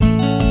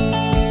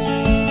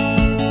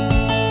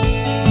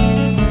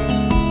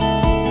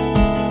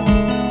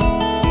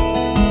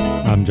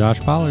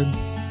Josh Pollard.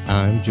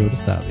 I'm Joe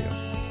DeStasio.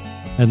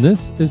 And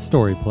this is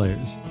Story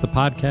Players, the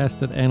podcast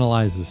that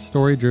analyzes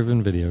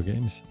story-driven video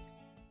games.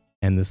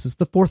 And this is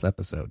the 4th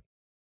episode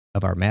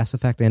of our Mass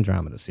Effect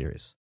Andromeda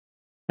series.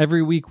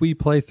 Every week we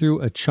play through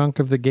a chunk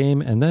of the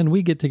game, and then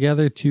we get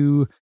together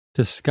to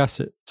discuss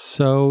it.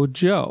 So,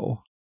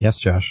 Joe. Yes,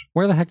 Josh.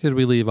 Where the heck did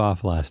we leave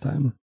off last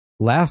time?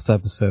 Last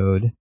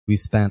episode, we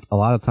spent a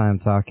lot of time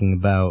talking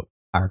about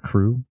our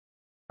crew,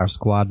 our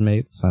squad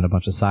mates, and a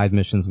bunch of side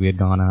missions we had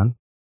gone on.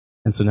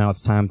 And so now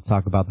it's time to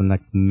talk about the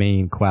next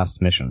main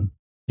quest mission.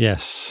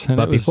 Yes.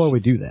 But before we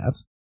do that,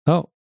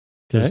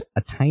 there's a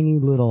tiny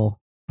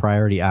little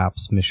priority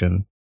ops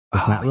mission.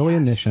 It's not really a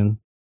mission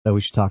that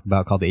we should talk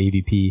about called the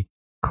AVP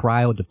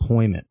Cryo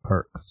Deployment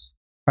Perks.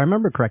 If I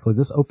remember correctly,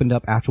 this opened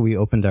up after we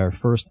opened our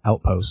first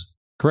outpost.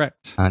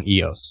 Correct. On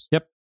EOS.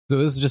 Yep. So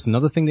this is just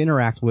another thing to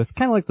interact with,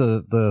 kind of like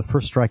the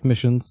First Strike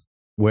missions,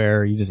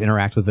 where you just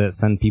interact with it,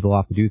 send people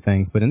off to do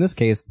things. But in this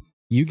case,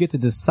 you get to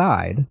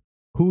decide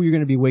who you're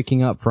going to be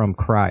waking up from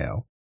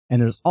cryo.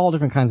 And there's all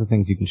different kinds of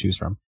things you can choose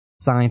from.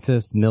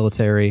 Scientists,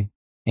 military,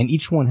 and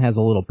each one has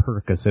a little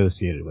perk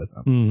associated with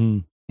them. Mm-hmm.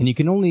 And you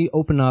can only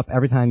open up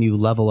every time you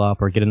level up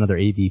or get another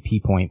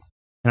AVP point.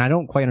 And I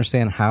don't quite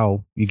understand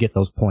how you get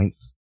those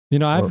points. You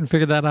know, I haven't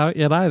figured that out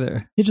yet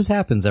either. It just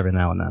happens every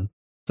now and then.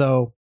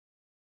 So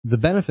the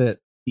benefit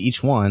to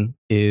each one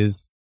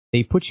is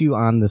they put you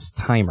on this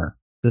timer.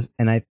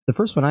 The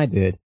first one I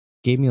did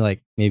gave me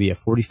like maybe a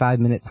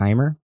 45-minute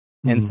timer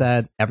and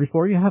said every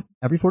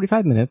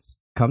 45 minutes,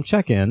 come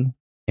check in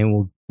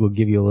and we'll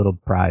give you a little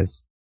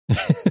prize,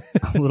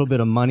 a little bit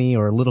of money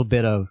or a little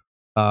bit of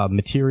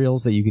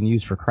materials that you can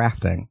use for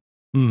crafting.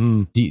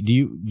 Mm-hmm. Do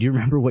you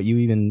remember what you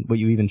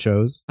even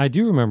chose? I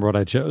do remember what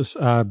I chose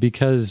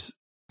because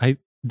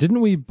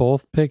didn't we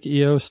both pick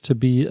EOS to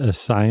be a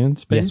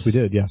science base? Yes, we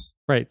did. Yes.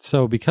 Right.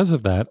 So because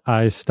of that,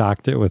 I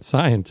stocked it with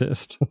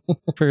scientist.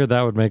 Figured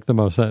that would make the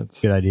most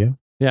sense. Good idea.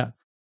 Yeah.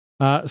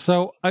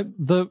 So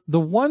the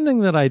one thing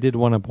that I did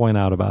want to point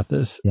out about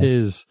this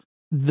is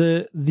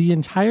the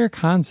entire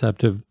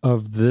concept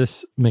of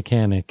this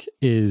mechanic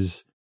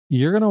is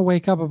you're going to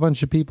wake up a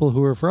bunch of people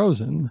who are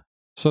frozen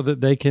so that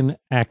they can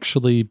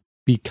actually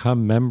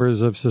become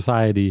members of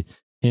society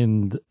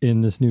in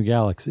this new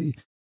galaxy.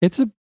 It's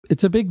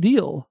a big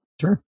deal.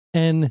 Sure.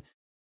 And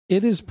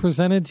it is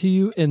presented to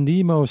you in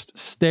the most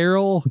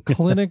sterile,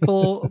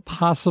 clinical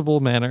possible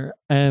manner.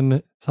 And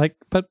it's like,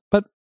 but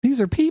these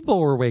are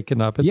people we're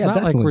waking up. It's not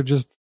definitely. like we're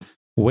just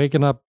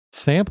waking up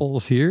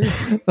samples here.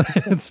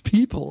 It's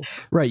people.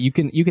 Right. You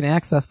can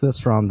access this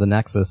from the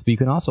Nexus, but you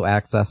can also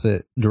access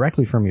it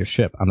directly from your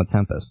ship on the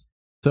Tempest.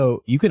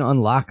 So you can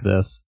unlock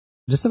this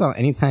just about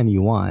any time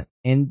you want.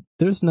 And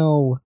there's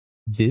no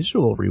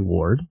visual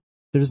reward.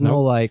 There's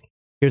no like,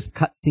 here's a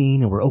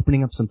cutscene and we're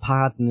opening up some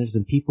pods and there's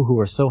some people who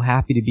are so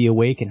happy to be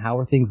awake and how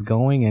are things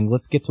going and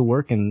let's get to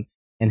work and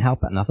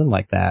help out. Nothing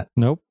like that.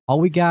 Nope. All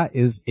we got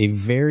is a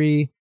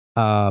very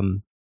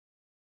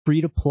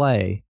free to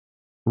play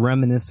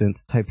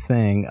reminiscent type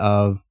thing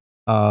of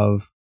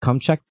come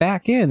check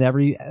back in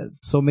every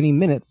so many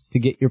minutes to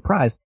get your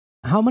prize.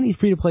 How many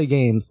free to play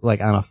games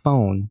like on a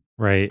phone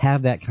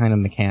have that kind of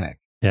mechanic?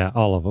 Yeah,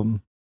 all of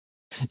them.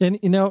 And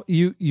you know,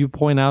 you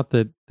point out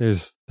that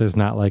there's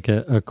not like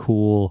a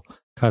cool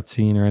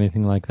cutscene or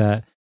anything like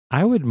that.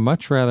 I would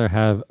much rather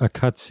have a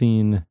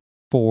cutscene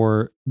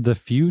for the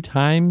few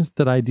times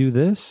that I do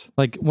this,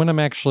 like when I'm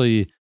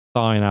actually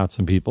thawing out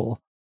some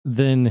people,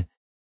 than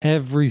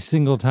every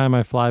single time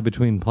I fly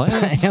between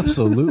planets.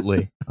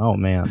 Absolutely. Oh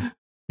man.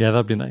 Yeah,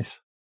 that'd be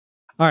nice.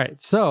 All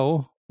right,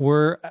 so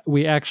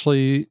we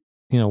actually,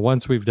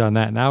 once we've done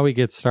that, now we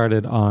get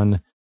started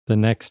on the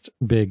next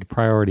big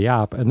priority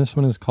op, and this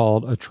one is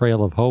called A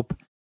Trail of Hope.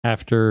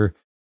 After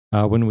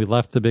when we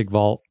left the big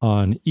vault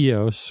on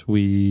EOS,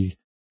 we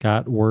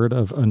got word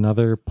of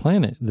another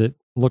planet that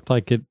looked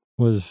like it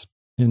was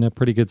in a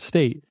pretty good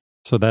state.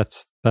 So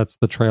that's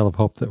the Trail of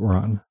Hope that we're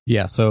on.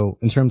 Yeah, so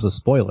in terms of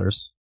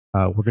spoilers,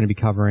 we're going to be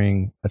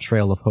covering A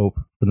Trail of Hope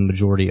for the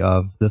majority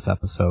of this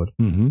episode.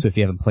 Mm-hmm. So if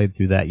you haven't played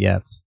through that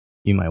yet,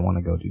 you might want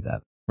to go do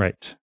that.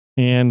 Right.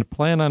 And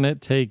plan on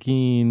it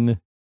taking...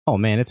 Oh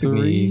man, it took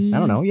me, I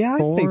don't know,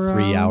 I'd say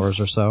 3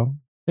 hours or so.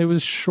 It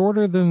was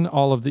shorter than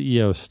all of the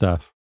EOS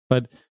stuff,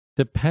 but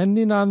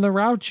depending on the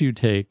route you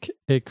take,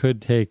 it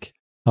could take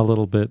a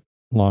little bit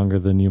longer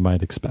than you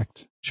might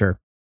expect. Sure.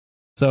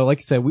 So like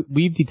I said,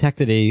 we've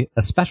detected a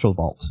special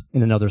vault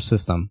in another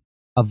system,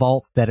 a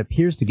vault that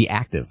appears to be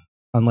active,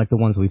 unlike the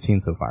ones we've seen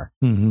so far.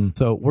 Mm-hmm.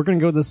 So we're going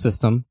to go to this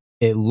system.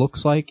 It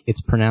looks like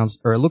it's pronounced,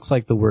 or it looks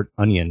like the word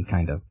onion,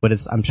 kind of, but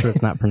I'm sure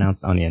it's not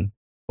pronounced onion.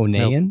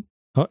 Onayan? Nope.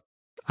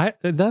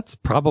 That's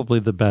probably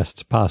the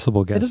best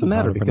possible guess. It doesn't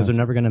matter because they're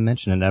never going to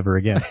mention it ever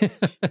again.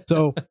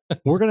 So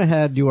we're going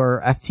to do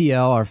our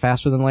FTL, our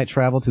faster than light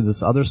travel to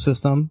this other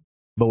system,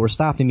 but we're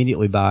stopped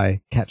immediately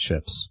by cat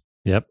ships.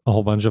 Yep, a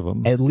whole bunch of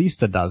them. At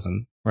least a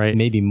dozen. Right.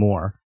 Maybe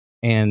more.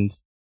 And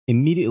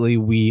immediately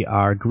we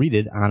are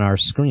greeted on our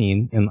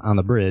screen and on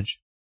the bridge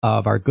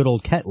of our good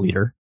old cat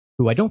leader,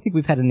 who I don't think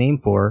we've had a name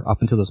for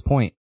up until this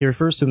point. He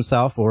refers to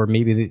himself, or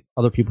maybe these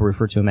other people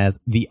refer to him as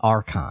the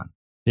Archon.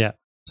 Yeah.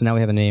 So now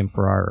we have a name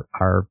for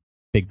our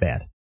big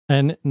bad.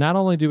 And not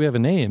only do we have a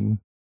name,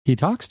 he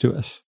talks to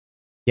us.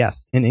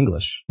 Yes, in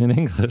English. In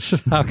English.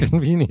 How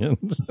convenient.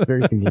 It's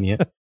very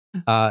convenient.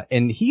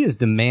 And he is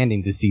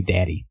demanding to see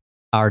Daddy,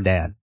 our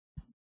dad.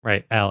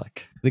 Right,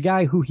 Alec. The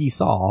guy who he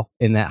saw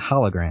in that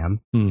hologram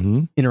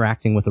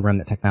interacting with the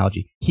remnant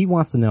technology. He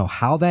wants to know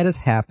how that has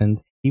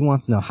happened. He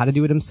wants to know how to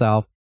do it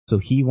himself. So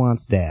he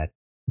wants Dad.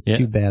 It's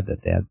too bad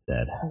that Dad's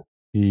dead.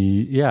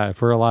 Yeah,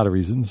 for a lot of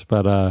reasons.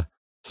 But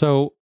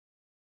so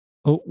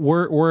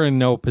we're in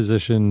no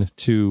position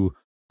to,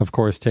 of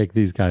course, take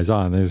these guys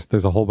on.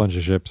 There's a whole bunch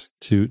of ships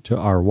to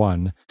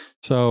R1.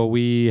 So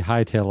we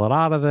hightail it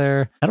out of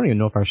there. I don't even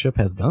know if our ship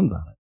has guns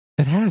on it.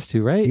 It has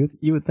to, right?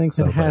 You would think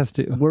so. It has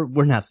to.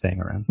 We're not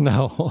staying around.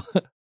 No.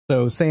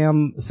 So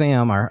Sam,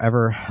 our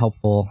ever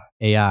helpful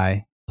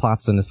AI,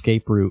 plots an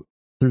escape route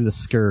through the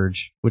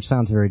Scourge, which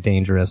sounds very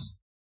dangerous.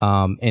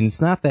 And it's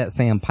not that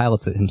Sam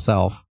pilots it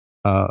himself.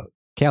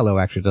 Kalo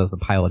actually does the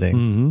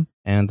piloting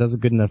and does a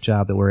good enough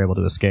job that we're able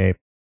to escape.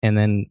 And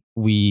then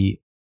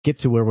we get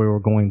to where we were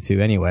going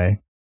to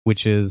anyway,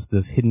 which is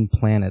this hidden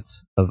planet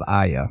of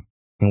Aya,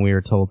 and we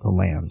are told to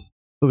land.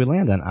 So we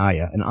land on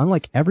Aya, and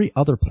unlike every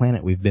other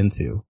planet we've been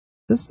to,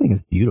 this thing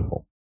is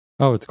beautiful.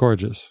 Oh, it's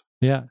gorgeous.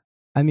 Yeah.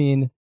 I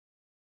mean,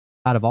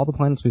 out of all the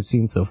planets we've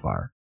seen so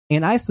far,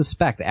 and I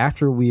suspect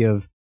after we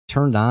have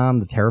turned on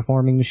the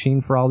terraforming machine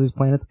for all these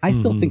planets, I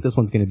still think this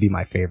one's going to be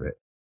my favorite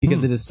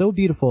because it is so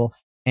beautiful.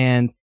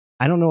 And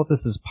I don't know if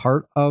this is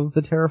part of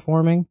the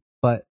terraforming,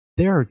 but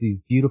there are these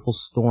beautiful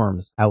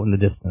storms out in the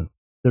distance.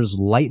 There's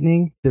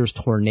lightning, there's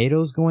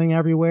tornadoes going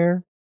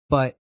everywhere,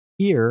 but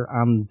here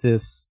on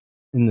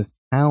in this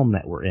town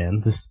that we're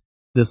in, this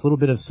little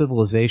bit of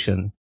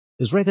civilization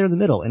is right there in the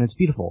middle, and it's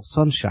beautiful.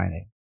 Sun's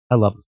shining. I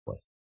love this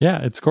place. Yeah,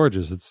 it's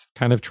gorgeous. It's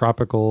kind of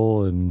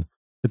tropical, and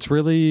it's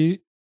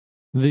really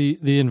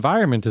the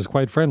environment is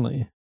quite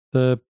friendly.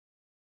 The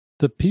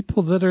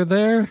people that are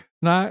there,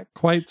 not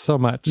quite so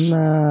much.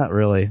 Not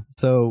really.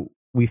 So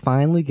we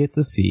finally get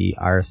to see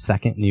our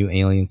second new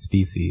alien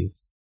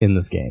species in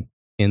this game.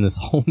 In this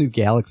whole new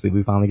galaxy,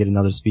 we finally get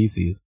another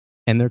species,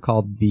 and they're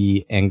called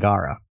the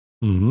Angara.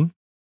 Mm-hmm.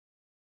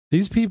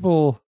 These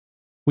people,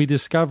 we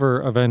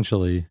discover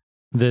eventually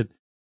that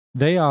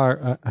they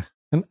are,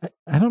 and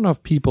I don't know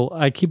if people,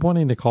 I keep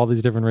wanting to call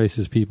these different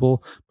races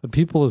people, but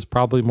people is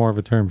probably more of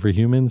a term for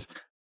humans.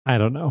 I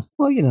don't know.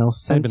 Well,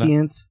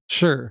 sentient,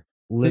 sure,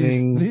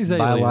 living, these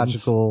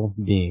biological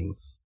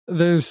beings.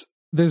 There's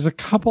a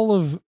couple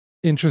of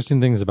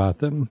interesting things about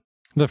them.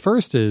 The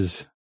first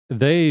is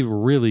they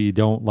really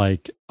don't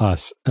like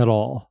us at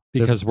all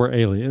because we're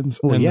aliens.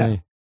 Well,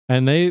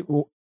 and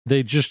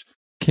they just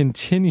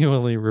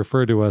continually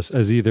refer to us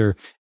as either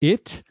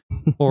it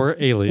or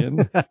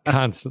alien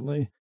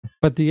constantly.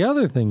 But the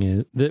other thing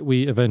is that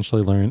we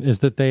eventually learn is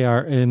that they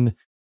are an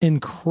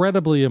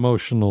incredibly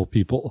emotional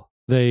people.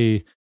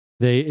 They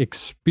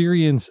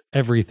experience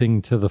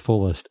everything to the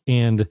fullest,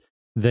 and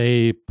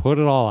they put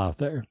it all out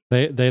there.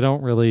 They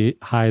don't really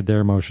hide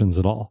their emotions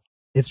at all.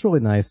 It's really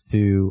nice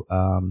to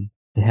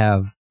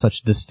have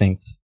such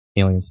distinct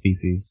alien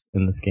species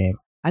in this game.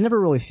 I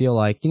never really feel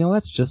like,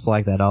 that's just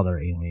like that other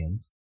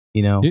aliens.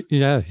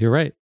 Yeah, you're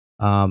right.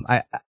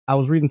 I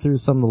was reading through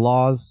some of the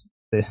laws.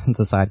 It's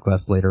a side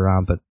quest later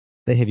on, but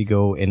they have you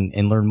go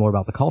and learn more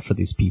about the culture of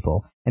these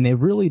people, and they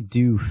really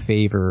do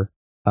favor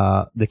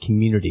the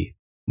community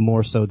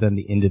more so than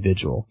the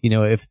individual.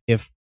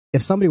 If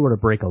somebody were to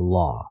break a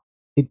law,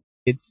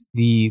 it's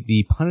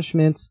the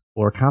punishment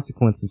or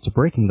consequences to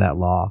breaking that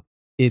law.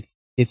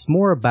 It's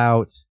more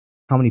about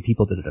how many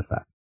people did it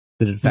affect.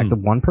 Did it affect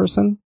one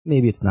person?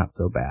 Maybe it's not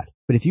so bad.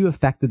 But if you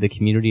affected the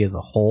community as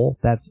a whole,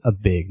 that's a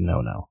big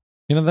no-no.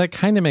 That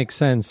kind of makes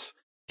sense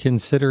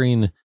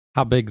considering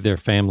how big their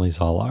families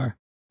all are.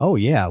 Oh,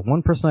 yeah.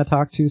 One person I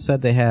talked to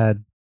said they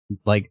had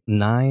like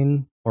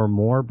 9 or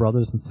more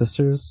brothers and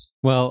sisters.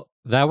 Well,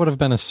 that would have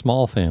been a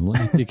small family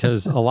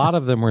because a lot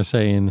of them were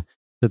saying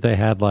that they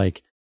had I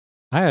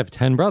have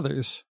 10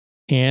 brothers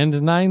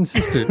and 9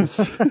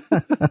 sisters.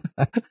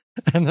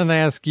 And then they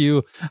ask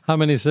you how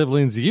many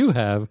siblings you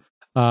have.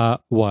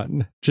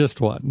 One, just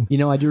one.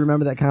 I do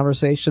remember that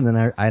conversation,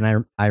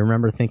 and I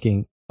remember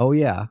thinking, oh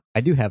yeah,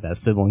 I do have that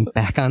sibling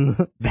back on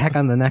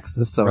the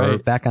Nexus, or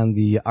right. back on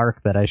the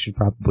Ark that I should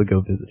probably go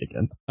visit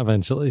again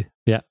eventually.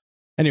 Yeah.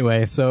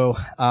 Anyway, so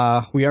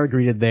we are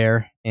greeted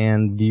there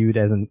and viewed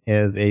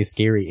as a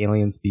scary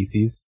alien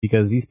species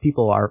because these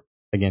people are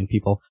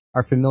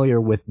familiar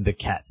with the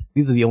Ket.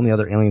 These are the only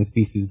other alien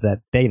species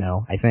that they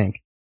know, I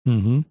think.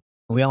 Mm-hmm.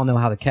 We all know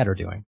how the Ket are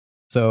doing,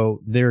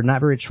 so they're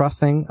not very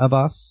trusting of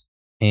us.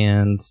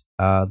 And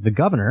the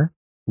governor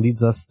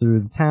leads us through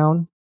the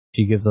town.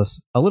 She gives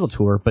us a little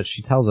tour, but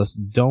she tells us,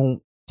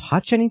 don't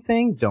touch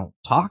anything, don't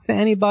talk to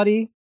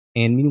anybody.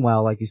 And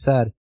meanwhile, like you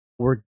said,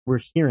 we're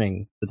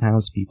hearing the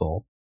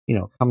townspeople,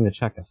 coming to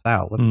check us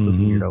out. Look at this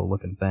weirdo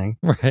looking thing.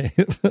 Right.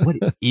 What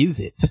is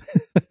it?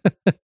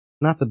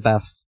 Not the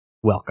best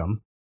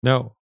welcome.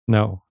 No,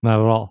 No, not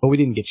at all. But we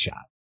didn't get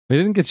shot. We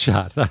didn't get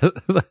shot.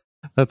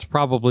 That's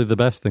probably the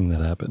best thing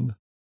that happened.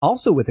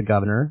 Also with the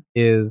governor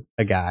is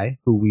a guy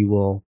who we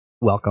will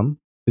welcome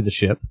to the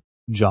ship.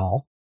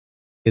 Jal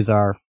is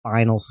our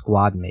final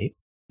squad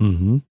mate.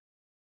 Mm-hmm.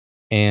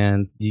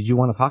 And did you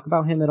want to talk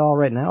about him at all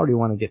right now, or do you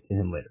want to get to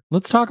him later?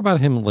 Let's talk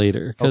about him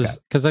later,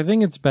 because I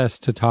think it's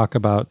best to talk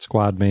about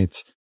squad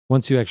mates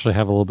once you actually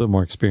have a little bit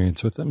more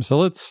experience with them. So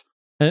let's,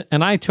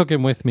 and I took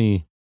him with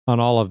me on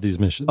all of these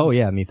missions. Oh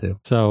yeah, me too.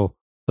 So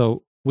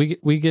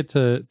we get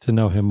to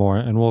know him more,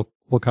 and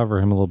we'll cover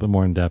him a little bit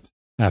more in depth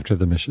after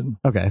the mission.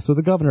 Okay, so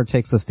the governor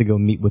takes us to go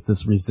meet with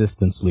this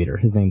resistance leader.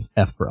 His name's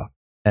Evfra.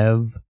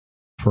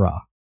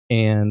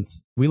 And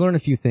we learn a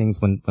few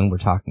things when we're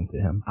talking to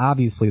him.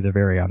 Obviously, they're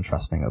very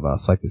untrusting of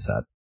us, like we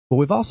said. But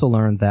we've also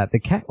learned that the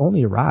cat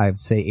only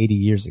arrived, say, 80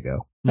 years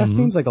ago. That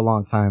seems like a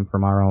long time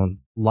from our own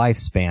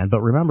lifespan.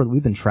 But remember,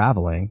 we've been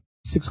traveling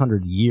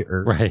 600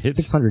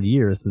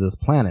 years to this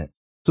planet.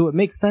 So it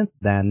makes sense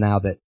then now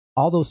that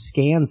all those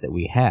scans that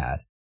we had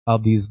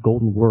of these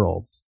golden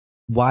worlds,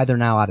 why they're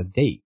now out of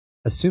date.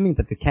 Assuming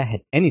that the cat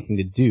had anything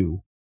to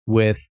do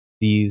with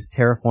these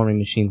terraforming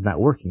machines not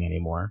working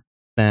anymore,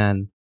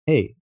 then,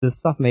 hey, this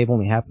stuff may have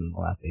only happened in the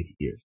last 80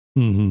 years.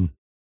 Mm-hmm.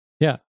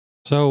 Yeah.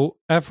 So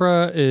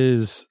Evfra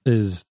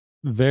is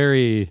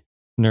very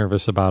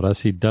nervous about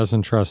us. He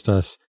doesn't trust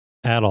us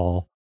at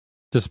all,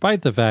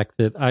 despite the fact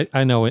that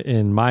I know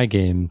in my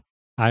game,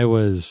 I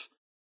was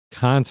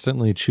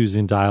constantly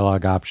choosing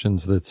dialogue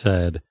options that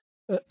said,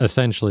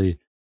 essentially,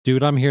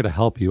 dude, I'm here to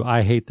help you.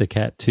 I hate the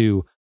cat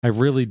too. I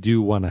really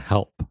do want to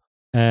help.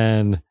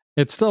 And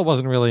it still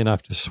wasn't really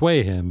enough to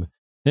sway him.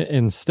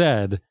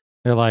 Instead,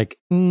 they're like,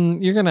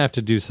 you're going to have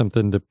to do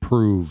something to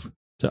prove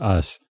to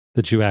us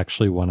that you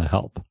actually want to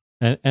help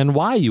and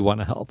why you want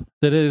to help,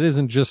 that it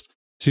isn't just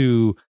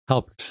to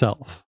help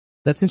yourself.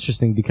 That's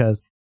interesting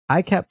because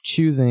I kept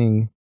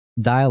choosing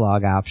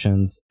dialogue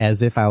options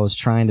as if I was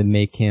trying to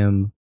make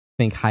him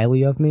think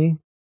highly of me.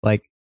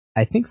 Like,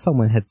 I think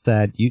someone had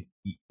said, you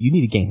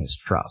need to gain his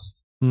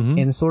trust. Mm-hmm.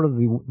 And sort of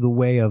the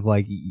way of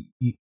like,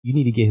 you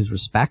need to get his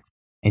respect.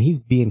 And he's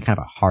being kind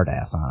of a hard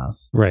ass on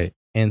us. Right.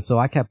 And so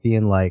I kept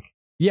being like,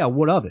 yeah,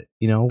 what of it?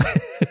 You know?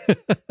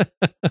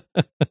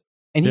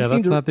 And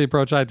that's not the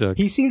approach I took.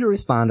 He seemed to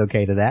respond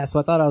okay to that.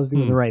 So I thought I was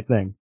doing the right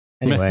thing.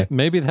 Anyway.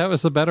 Maybe that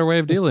was a better way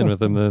of dealing with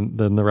him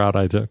than the route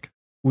I took.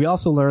 We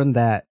also learned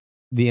that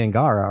the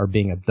Angara are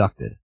being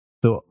abducted.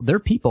 So their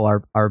people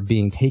are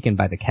being taken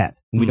by the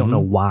Ket. And we don't know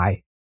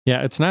why.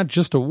 Yeah, it's not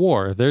just a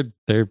war.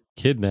 They're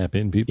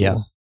kidnapping people.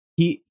 Yes.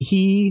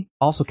 He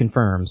also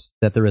confirms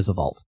that there is a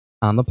vault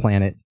on the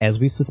planet, as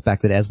we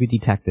suspected, as we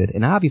detected.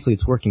 And obviously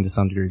it's working to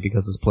some degree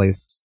because this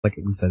place, like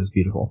we said, is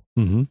beautiful.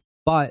 Mm-hmm.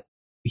 But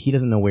he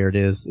doesn't know where it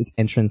is. Its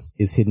entrance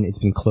is hidden. It's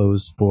been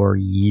closed for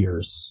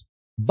years.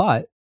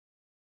 But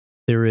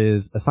there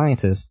is a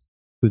scientist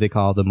who they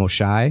call the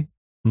Moshai.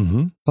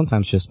 Mm-hmm.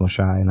 Sometimes just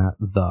Moshai, not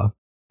the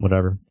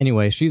whatever.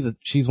 Anyway,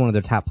 she's one of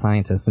their top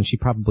scientists, and she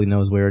probably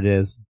knows where it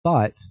is,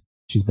 but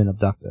she's been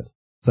abducted.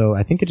 So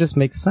I think it just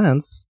makes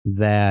sense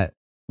that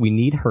we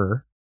need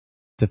her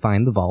to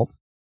find the vault.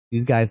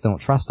 These guys don't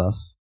trust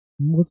us.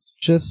 Let's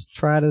just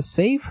try to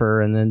save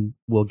her, and then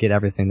we'll get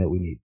everything that we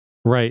need.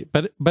 Right.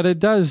 But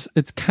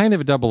it's kind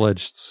of a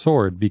double-edged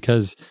sword,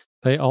 because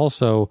they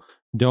also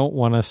don't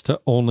want us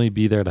to only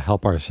be there to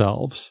help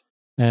ourselves.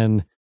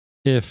 And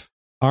if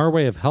our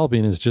way of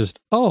helping is just,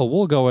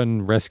 we'll go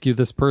and rescue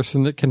this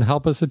person that can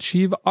help us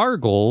achieve our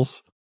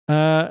goals,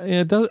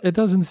 it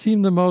doesn't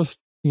seem the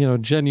most,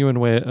 genuine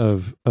way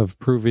of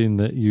proving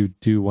that you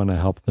do want to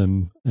help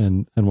them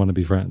and want to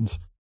be friends.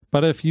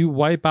 But if you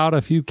wipe out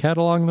a few Ket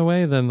along the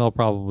way, then they'll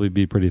probably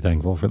be pretty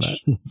thankful for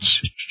that.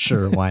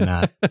 Sure, why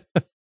not?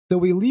 So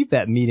we leave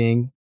that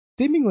meeting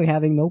seemingly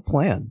having no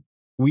plan.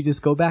 We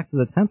just go back to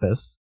the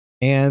Tempest,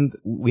 and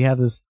we have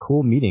this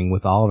cool meeting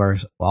with all of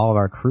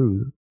our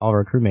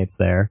crewmates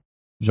there.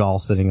 Jal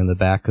sitting in the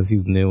back because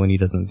he's new and he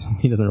doesn't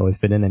really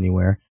fit in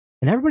anywhere.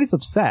 And everybody's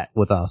upset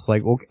with us.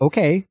 Like,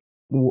 okay,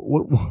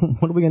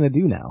 what are we gonna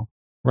do now?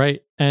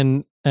 Right,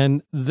 and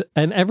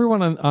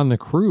everyone on the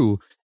crew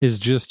is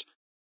just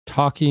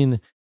talking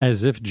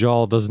as if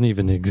Jal doesn't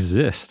even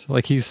exist.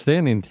 Like, he's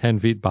standing 10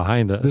 feet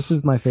behind us. This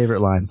is my favorite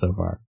line so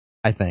far,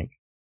 I think.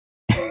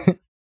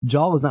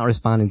 Jal is not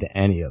responding to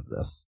any of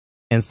this.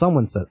 And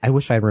someone said, I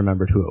wish I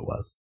remembered who it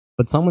was,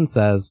 but someone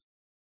says,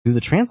 do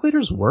the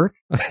translators work?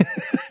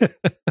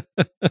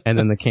 And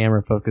then the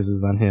camera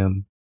focuses on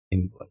him,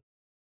 and he's like,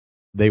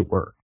 they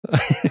work.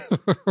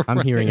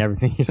 I'm hearing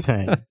everything you're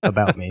saying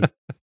about me.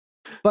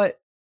 But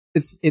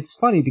it's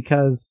funny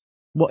because,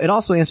 well, it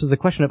also answers the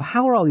question of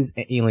how are all these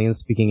aliens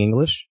speaking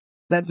English?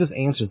 That just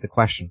answers the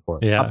question for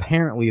us. Yeah.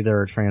 Apparently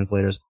there are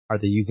translators. Are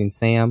they using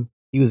Sam?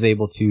 He was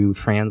able to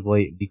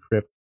translate,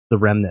 decrypt the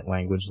remnant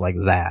language like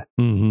that.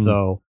 Mm-hmm.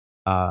 So,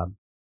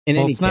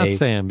 any it's not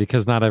Sam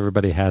because not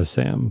everybody has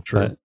Sam.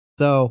 True. But.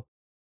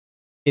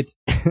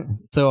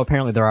 So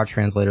apparently there are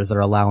translators that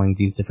are allowing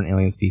these different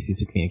alien species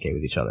to communicate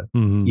with each other,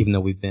 even though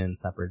we've been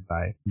separated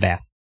by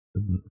vast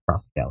distances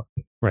across the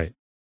galaxy. Right.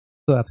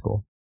 So that's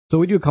cool. So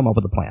we do come up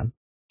with a plan.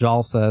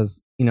 Jal says,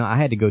 I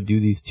had to go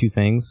do these 2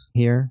 things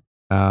here,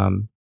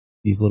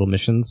 these little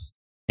missions,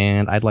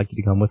 and I'd like you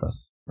to come with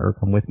us, or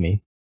come with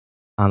me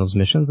on those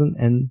missions,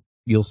 and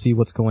you'll see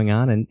what's going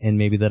on, and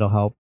maybe that'll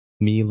help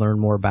me learn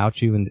more about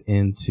you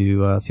and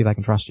to see if I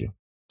can trust you.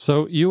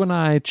 So you and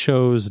I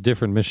chose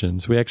different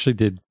missions. We actually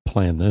did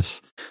plan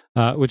this,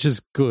 which is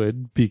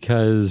good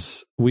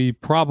because we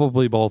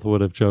probably both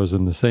would have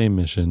chosen the same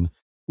mission.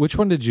 Which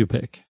one did you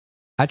pick?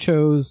 I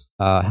chose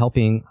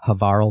helping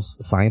Havarl's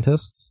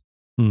scientists.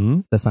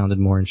 Mm-hmm. That sounded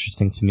more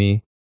interesting to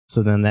me.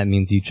 So then that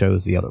means you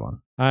chose the other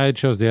one. I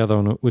chose the other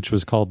one, which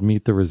was called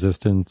Meet the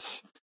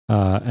Resistance,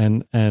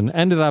 and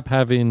ended up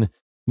having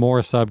more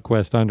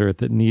subquest under it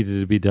that needed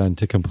to be done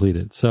to complete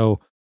it. So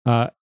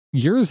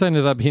yours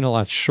ended up being a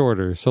lot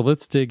shorter. So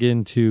let's dig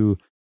into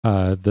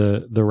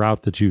the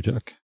route that you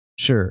took.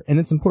 Sure. And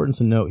it's important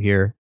to note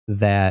here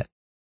that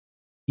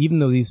even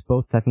though these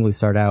both technically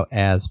start out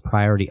as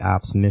priority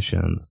ops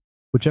missions,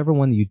 whichever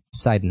one you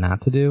decide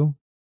not to do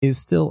is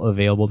still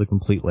available to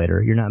complete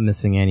later. You're not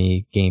missing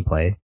any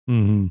gameplay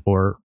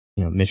or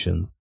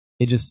missions.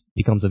 It just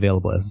becomes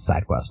available as a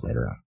side quest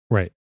later on.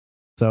 Right.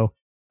 So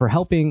for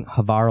helping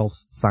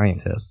Havarl's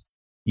scientists,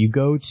 you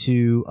go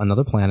to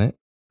another planet,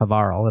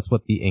 Havarl. That's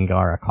what the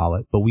Angara call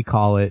it, but we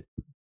call it,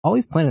 all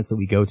these planets that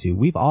we go to,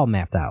 we've all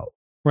mapped out.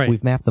 Right.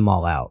 We've mapped them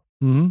all out.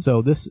 Mm-hmm.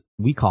 So this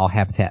we call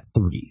Habitat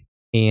 3.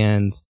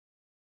 And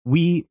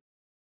we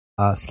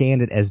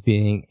scanned it as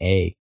being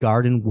a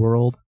garden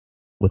world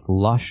with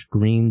lush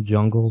green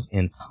jungles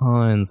and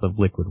tons of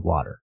liquid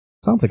water.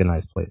 Sounds like a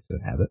nice place to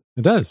inhabit.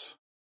 It does.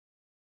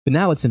 But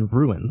now it's in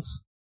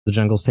ruins. The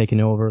jungle's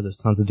taken over. There's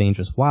tons of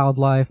dangerous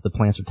wildlife. The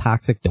plants are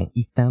toxic. Don't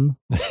eat them.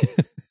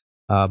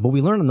 But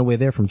we learned on the way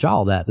there from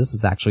Jal that this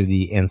is actually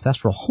the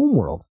ancestral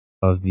homeworld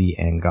of the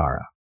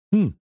Angara.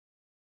 In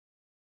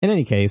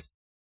any case,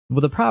 well,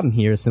 the problem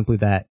here is simply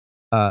that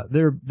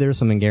there's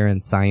some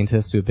Angaran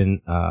scientists who have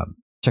been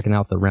checking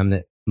out the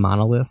remnant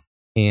monolith,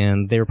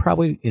 and they're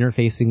probably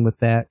interfacing with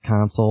that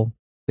console.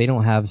 They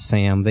don't have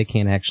SAM. They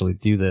can't actually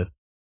do this.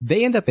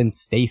 They end up in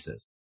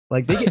stasis.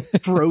 Like, they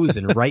get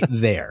frozen right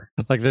there.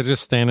 Like, they're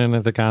just standing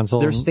at the console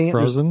They're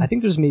frozen? I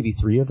think there's maybe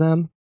 3 of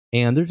them,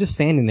 and they're just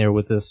standing there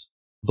with this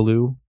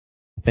blue,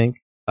 I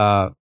think,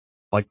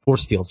 like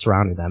force field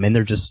surrounding them, and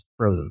they're just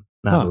frozen,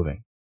 not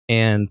moving.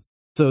 And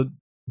so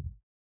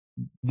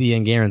the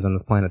Angarans on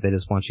this planet, they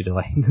just want you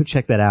to go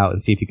check that out and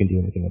see if you can do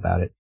anything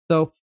about it.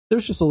 So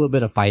there's just a little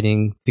bit of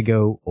fighting to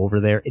go over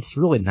there. It's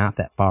really not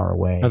that far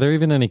away. Are there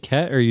even any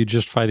Ket, or are you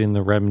just fighting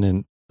the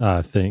remnant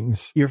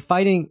things? You're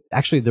fighting,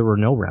 actually there were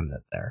no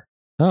remnant there.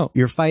 Oh.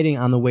 You're fighting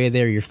on the way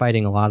there, you're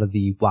fighting a lot of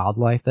the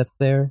wildlife that's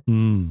there.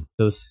 Mm.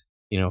 Those,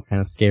 kind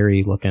of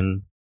scary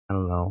looking, I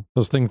don't know.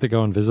 Those things that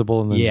go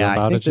invisible and then jump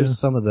out I think at you? there's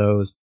some of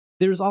those.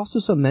 There's also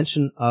some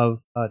mention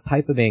of a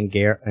type of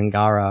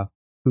Angara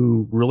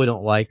who really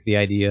don't like the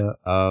idea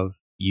of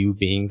you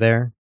being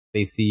there.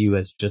 They see you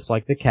as just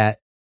like the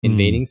Ket,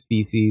 invading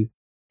species,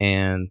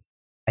 and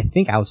I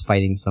think I was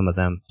fighting some of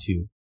them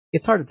too.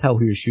 It's hard to tell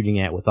who you're shooting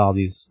at with all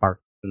these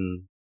sparks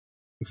and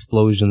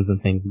explosions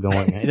and things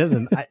going. It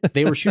doesn't.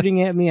 They were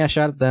shooting at me. I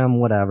shot at them.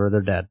 Whatever.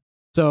 They're dead.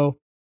 So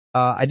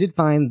I did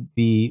find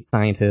the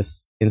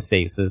scientists in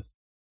stasis,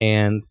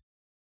 and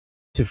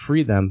to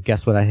free them,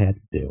 guess what I had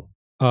to do?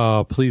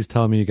 Oh, please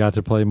tell me you got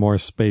to play more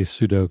Space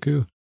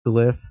Sudoku.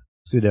 Glyph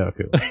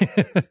Sudoku.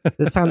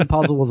 This time the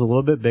puzzle was a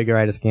little bit bigger.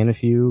 I had to scan a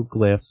few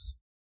glyphs,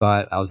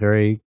 but I was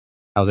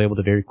able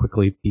to very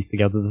quickly piece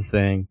together the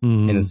thing.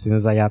 Mm. And as soon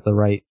as I got the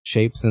right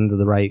shapes into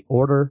the right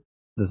order,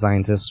 the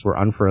scientists were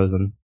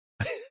unfrozen.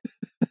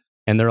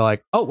 And they're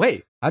like, "Oh,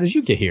 wait, how did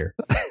you get here?"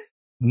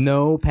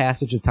 No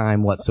passage of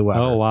time whatsoever.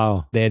 Oh,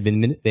 wow.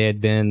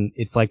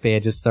 It's like they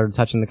had just started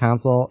touching the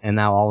console, and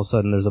now all of a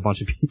sudden there's a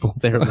bunch of people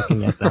there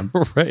looking at them.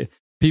 Right.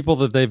 People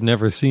that they've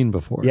never seen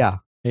before. Yeah.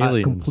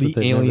 Aliens. Complete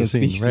that they've alien never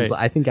seen. species. Right.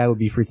 I think I would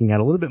be freaking out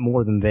a little bit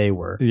more than they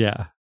were.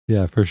 Yeah.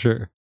 Yeah, for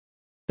sure.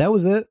 That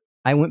was it.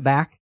 I went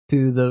back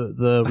to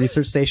the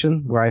research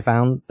station where I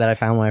found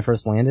when I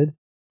first landed,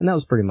 and that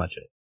was pretty much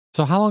it.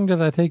 So how long did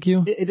that take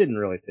you? It didn't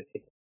really take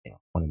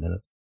 20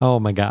 minutes. Oh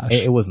my gosh.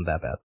 It wasn't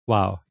that bad.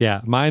 Wow.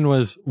 Yeah. Mine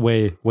was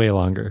way, way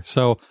longer.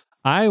 So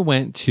I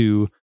went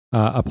to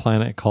a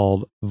planet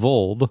called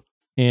Vold,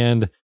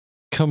 and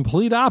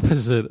complete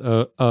opposite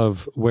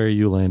of where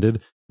you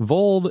landed.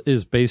 Vold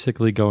is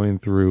basically going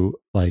through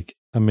like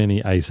a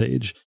mini ice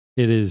age.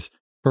 It is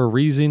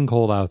freezing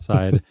cold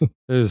outside.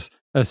 There's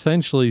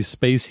essentially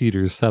space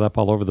heaters set up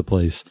all over the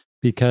place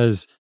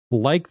because,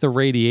 like the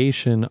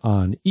radiation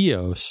on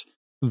Eos,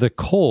 the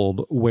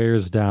cold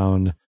wears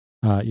down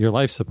your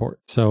life support.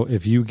 So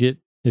if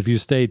you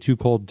stay too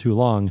cold too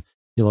long,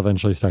 you'll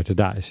eventually start to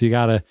die. So you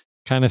got to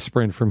kind of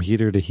sprint from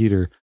heater to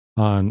heater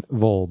on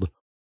Vold.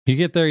 You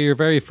get there, your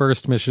very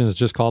first mission is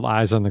just called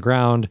Eyes on the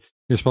Ground.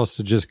 You're supposed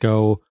to just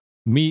go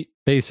meet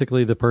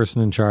basically the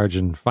person in charge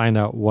and find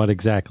out what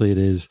exactly it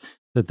is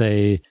that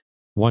they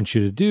want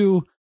you to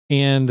do.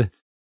 And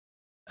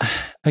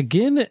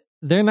again,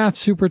 they're not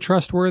super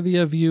trustworthy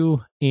of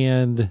you,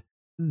 and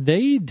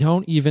they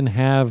don't even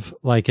have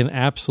like an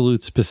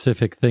absolute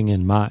specific thing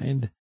in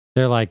mind.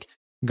 They're like,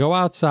 go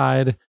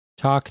outside,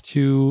 talk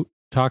to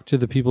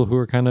the people who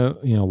are kind of,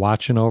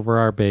 watching over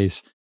our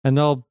base, and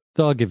they'll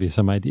give you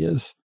some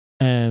ideas.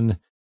 And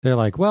they're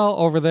like, well,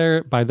 over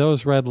there by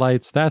those red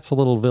lights, that's a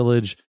little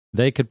village.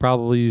 They could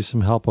probably use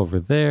some help over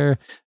there.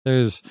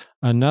 There's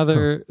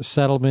another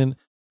settlement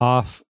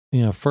off,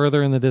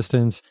 further in the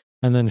distance.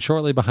 And then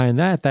shortly behind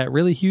that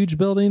really huge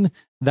building,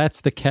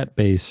 that's the Ket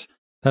base.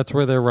 That's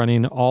where they're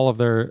running all of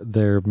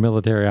their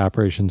military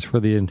operations for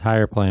the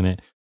entire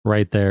planet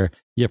right there.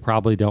 You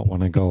probably don't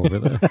want to go over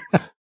there.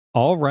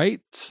 All right.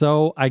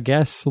 So I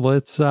guess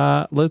let's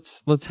head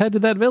to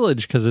that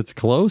village because it's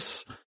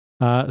close.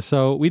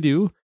 So we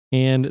do.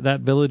 And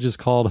that village is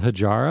called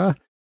Hajara.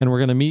 And we're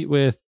going to meet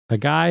with a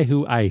guy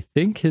who I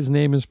think his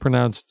name is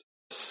pronounced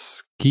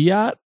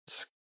Skiot.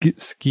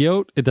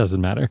 It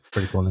doesn't matter.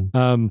 Pretty cool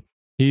name.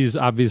 He's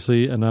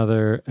obviously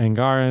another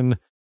Angaran,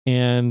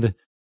 and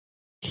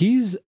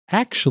he's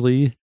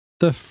actually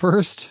the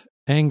first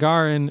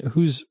Angaran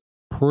who's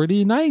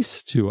pretty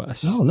nice to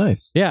us. Oh,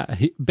 nice. Yeah.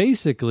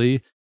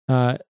 Basically,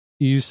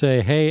 you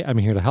say, hey, I'm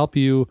here to help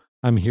you.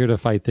 I'm here to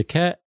fight the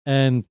Ket.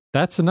 And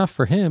that's enough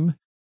for him.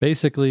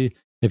 Basically,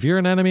 if you're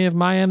an enemy of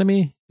my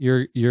enemy,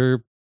 you're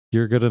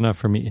good enough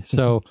for me.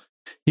 So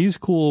he's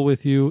cool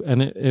with you.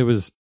 And it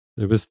was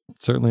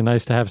certainly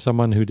nice to have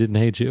someone who didn't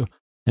hate you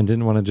and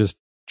didn't want to just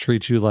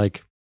treat you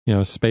like,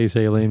 space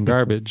alien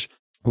garbage.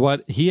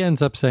 What he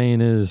ends up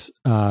saying is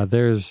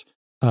there's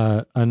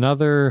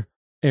another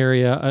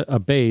area, a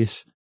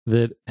base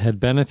that had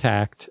been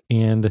attacked,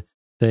 and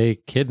they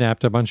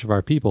kidnapped a bunch of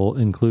our people,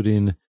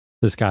 including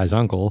this guy's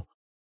uncle.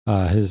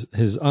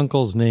 His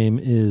uncle's name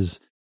is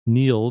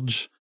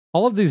Nielj.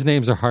 All of these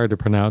names are hard to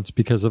pronounce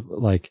because of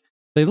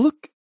they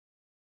look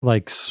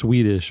like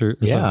Swedish or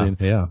something.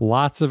 Yeah.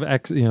 Lots of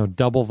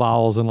double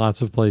vowels in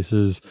lots of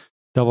places,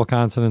 double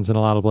consonants in a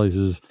lot of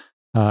places.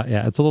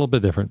 It's a little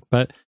bit different.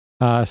 But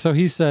so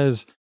he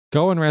says,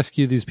 go and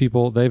rescue these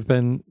people. They've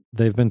been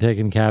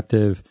taken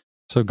captive.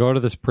 So go to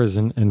this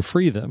prison and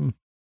free them.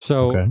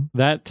 So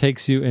that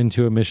takes you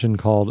into a mission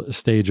called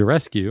Stage a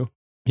Rescue.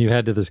 You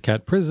head to this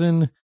Ket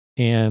prison,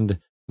 and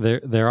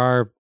there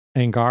are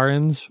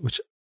Angarans,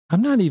 which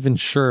I'm not even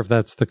sure if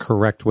that's the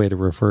correct way to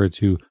refer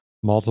to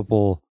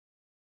multiple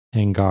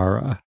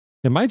Angara.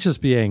 It might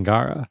just be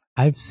Angara.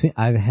 I have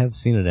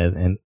seen it as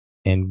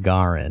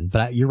Angaran,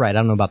 but you're right. I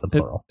don't know about the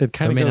plural. It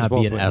kind of goes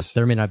both ways. S.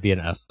 There may not be an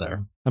S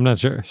there. I'm not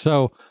sure.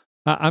 So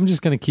I'm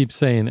just going to keep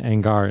saying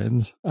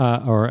Angarans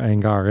or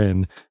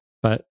Angarin,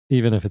 but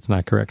even if it's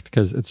not correct,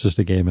 because it's just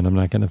a game and I'm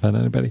not going to offend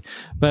anybody.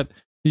 But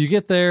you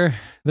get there.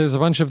 There's a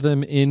bunch of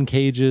them in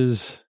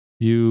cages.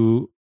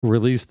 You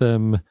release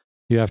them.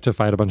 You have to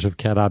fight a bunch of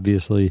Ket,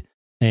 obviously.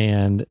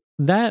 And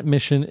that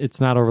mission,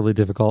 it's not overly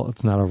difficult.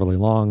 It's not overly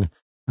long.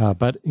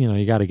 But,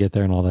 you got to get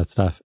there and all that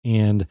stuff.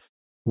 And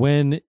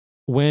when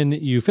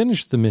you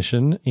finish the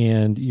mission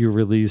and you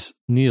release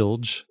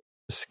Nielj,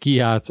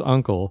 Skiot's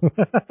uncle,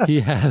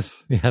 he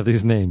has,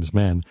 these names,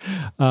 man.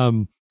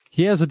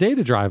 He has a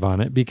data drive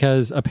on it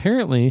because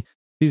apparently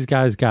these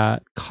guys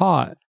got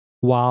caught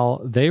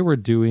while they were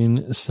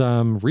doing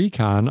some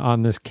recon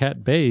on this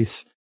Ket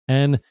base,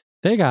 and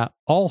they got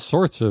all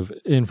sorts of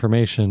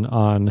information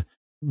on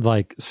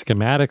like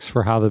schematics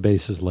for how the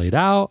base is laid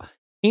out,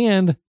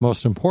 and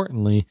most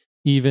importantly,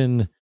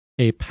 even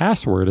a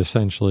password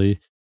essentially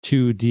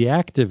to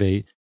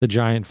deactivate the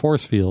giant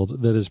force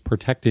field that is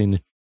protecting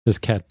this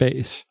Ket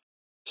base.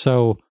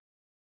 So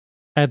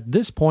at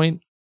this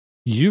point,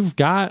 you've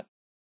got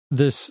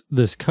this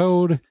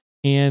code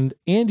and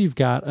you've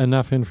got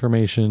enough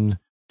information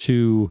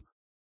to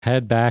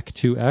head back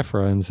to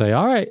Ephra and say,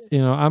 all right,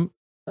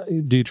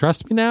 do you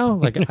trust me now?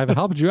 Like, I've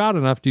helped you out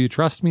enough. Do you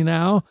trust me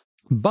now?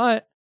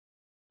 But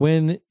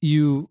when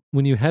you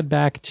head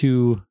back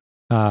to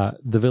the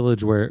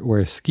village where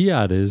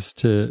Skiot is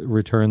to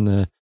return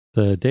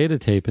the data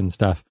tape and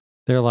stuff,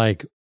 they're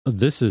like,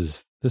 this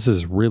is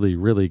really,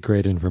 really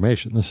great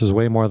information. This is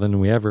way more than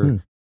we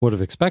ever would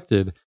have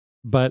expected.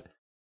 But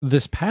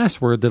this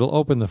password that'll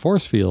open the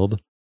force field,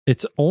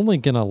 it's only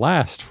going to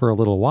last for a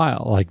little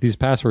while. Like, these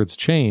passwords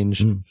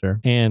change,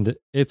 and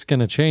it's going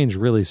to change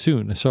really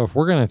soon. So if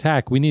we're going to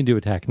attack, we need to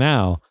attack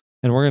now,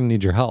 and we're going to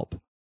need your help.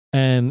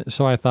 And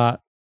so I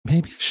thought,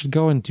 maybe I should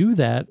go and do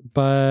that,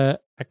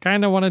 but I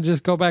kind of want to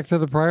just go back to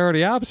the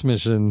priority ops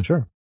mission.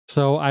 Sure.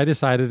 So I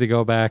decided to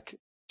go back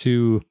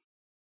to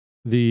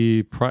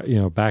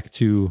back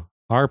to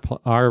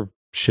our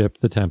ship,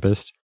 the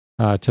Tempest,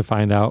 to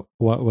find out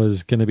what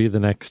was going to be the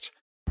next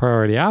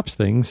priority ops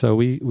thing. So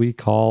we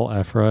call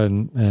Ephra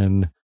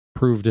and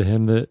prove to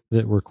him that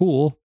we're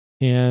cool.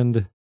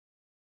 And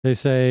they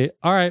say,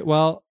 all right,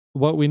 well,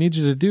 what we need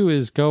you to do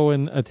is go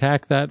and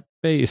attack that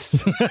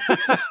base.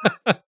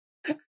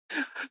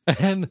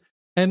 and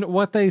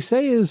what they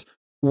say is,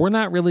 we're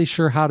not really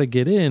sure how to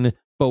get in,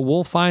 but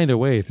we'll find a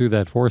way through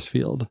that force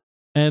field.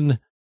 And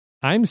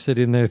I'm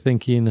sitting there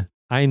thinking,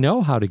 I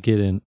know how to get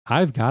in.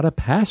 I've got a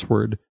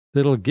password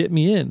that'll get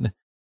me in.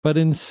 But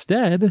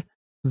instead,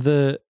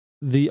 the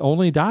the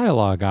only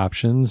dialogue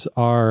options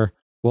are,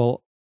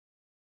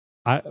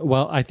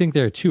 I think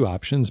there are two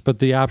options, but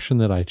the option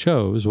that I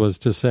chose was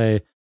to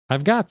say,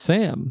 I've got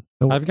Sam.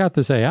 Oh. I've got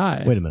this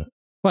AI. Wait a minute.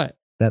 What?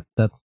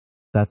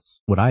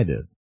 That's what I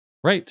did.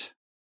 Right.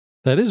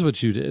 That is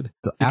what you did.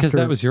 So because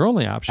that was your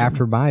only option.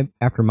 After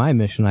my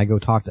mission, I go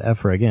talk to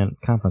Ephra again,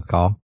 conference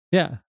call.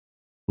 Yeah.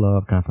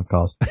 Love conference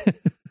calls.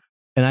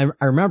 And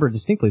I remember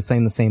distinctly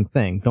saying the same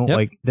thing.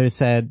 They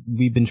said,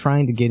 we've been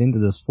trying to get into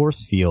this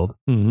force field,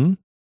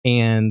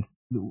 and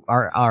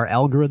our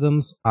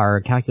algorithms,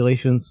 our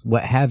calculations,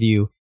 what have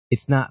you,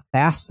 it's not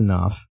fast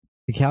enough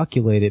to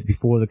calculate it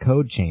before the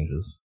code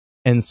changes.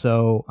 And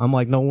so I'm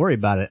like, don't worry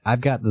about it.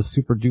 I've got the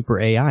super duper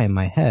AI in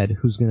my head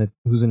who's gonna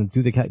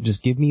do the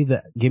just give me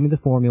the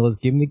formulas,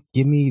 give me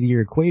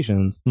your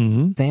equations.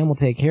 Sam will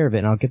take care of it,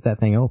 and I'll get that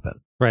thing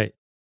open. Right.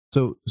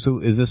 So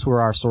is this where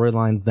our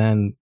storylines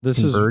then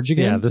converge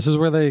again? Yeah, this is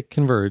where they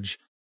converge,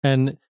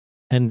 and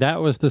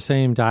that was the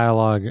same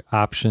dialogue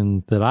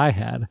option that I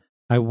had.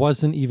 I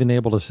wasn't even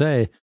able to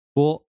say,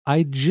 well,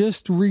 I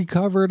just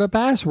recovered a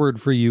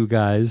password for you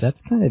guys.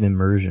 That's kind of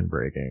immersion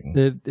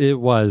breaking. It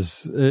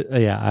was.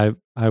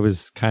 I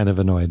was kind of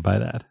annoyed by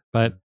that.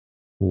 But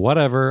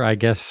whatever, I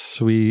guess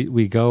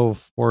we go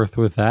forth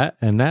with that.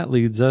 And that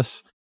leads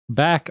us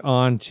back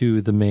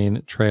onto the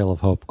main Trail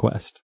of Hope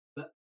quest.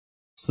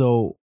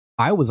 So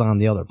I was on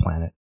the other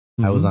planet.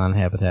 I was on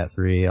Habitat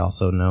 3,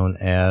 also known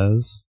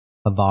as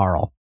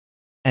Avarl.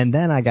 And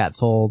then I got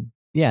told,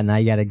 yeah, now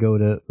you got to go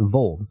to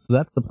Vold. So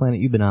that's the planet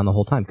you've been on the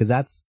whole time, because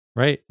that's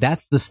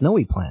the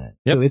snowy planet.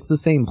 Yep. So it's the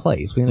same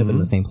place. We end up in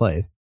the same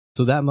place.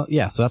 So so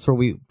that's where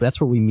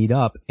we meet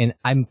up, and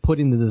I'm put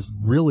into this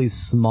really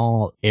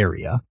small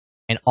area,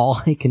 and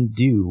all I can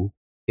do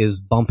is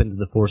bump into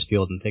the force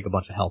field and take a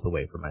bunch of health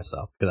away from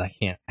myself, because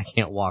I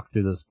can't walk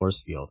through this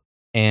force field.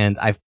 And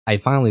I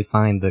finally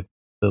find the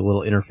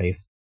little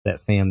interface that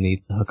Sam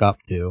needs to hook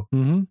up to,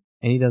 and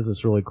he does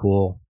this really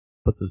cool,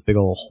 puts this big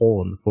old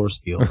hole in the force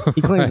field.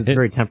 He claims it's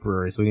very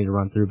temporary, so we need to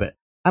run through, but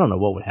I don't know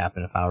what would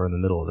happen if I were in the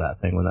middle of that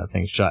thing when that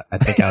thing's shut. I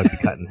think I would be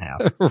cut in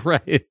half.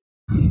 Right.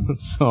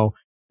 So,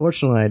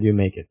 fortunately, I do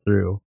make it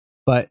through.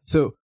 But,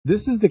 so,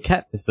 this is the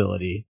Ket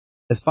facility.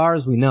 As far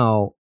as we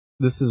know,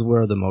 this is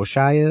where the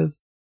Moshai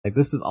is. Like,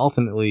 this is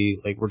ultimately,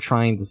 like, we're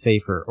trying to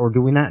save her. Or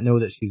do we not know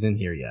that she's in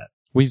here yet?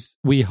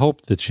 We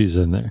hope that she's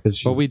in there.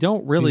 But we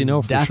don't really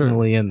know for sure. She's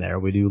definitely in there.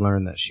 We do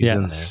learn that she's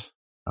in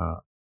there.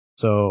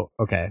 So,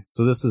 okay.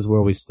 So, this is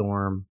where we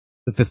storm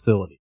the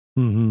facility.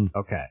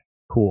 Okay.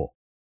 Cool.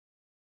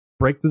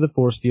 Break through the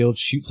force field,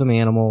 shoot some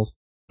animals,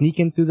 sneak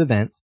in through the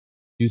vent,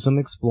 do some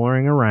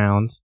exploring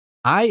around.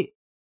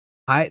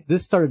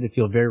 This started to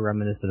feel very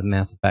reminiscent of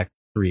Mass Effect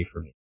 3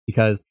 for me,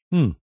 because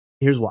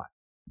here's why.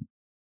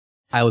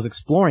 I was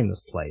exploring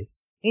this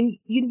place, and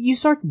you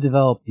start to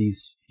develop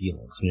these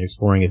feelings when you're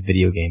exploring a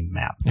video game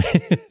map.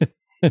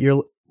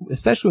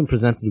 Especially when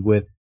presented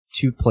with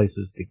two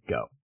places to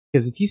go.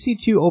 Because if you see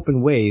two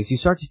open ways, you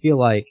start to feel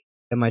like,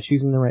 am I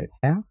choosing the right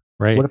path?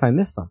 Right. What if I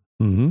miss something?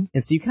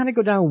 And so you kind of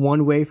go down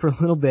one way for a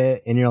little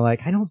bit, and you're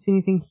like, I don't see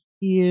anything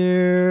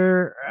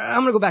here.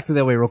 I'm going to go back to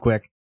that way real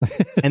quick.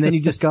 And then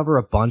you discover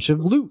a bunch of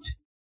loot.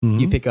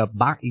 You pick up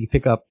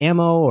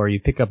ammo, or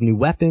you pick up new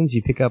weapons.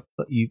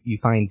 You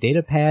find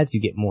data pads. You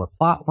get more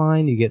plot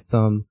line. You get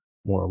some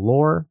more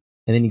lore,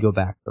 and then you go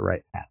back to the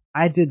right path.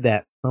 I did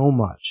that so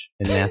much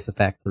in Mass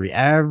Effect 3.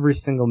 Every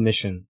single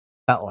mission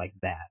felt like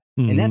that.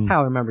 And that's how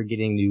I remember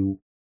getting new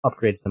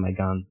upgrades to my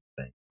guns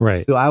and things.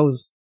 Right. So I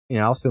was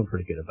feeling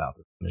pretty good about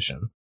this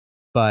mission.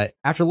 But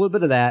after a little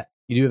bit of that,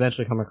 you do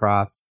eventually come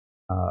across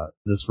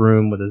this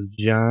room with this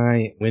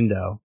giant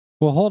window.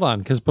 Well, hold on,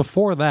 because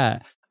before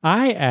that,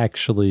 I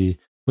actually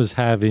was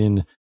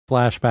having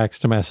flashbacks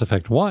to Mass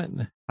Effect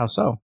 1. How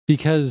so?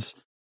 Because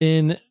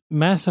in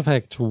Mass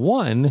Effect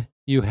 1,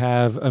 you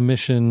have a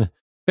mission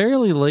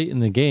fairly late in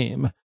the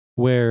game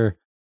where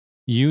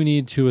you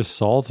need to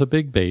assault a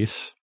big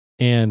base,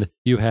 and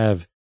you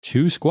have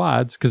two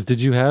squads. Because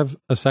did you have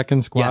a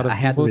second squad? Yeah, I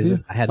had the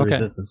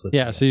resistance with you.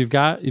 Yeah, so you've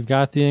got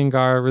the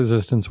Angar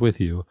resistance with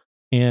you,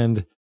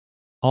 and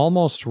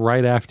almost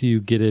right after you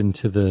get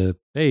into the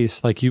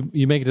base, like you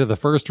make it to the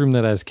first room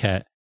that has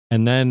Ket,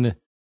 and then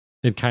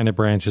it kind of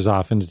branches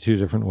off into two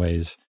different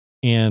ways.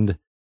 And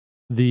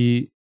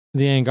the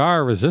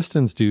Angar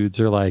resistance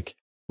dudes are like,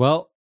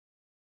 well,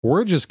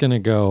 we're just gonna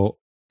go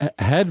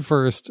head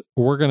first.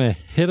 We're gonna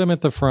hit them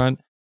at the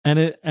front.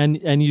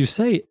 And you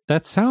say,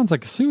 that sounds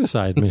like a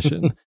suicide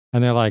mission.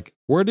 And they're like,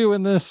 we're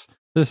doing this.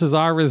 This is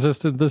our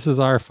resistance. This is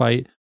our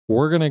fight.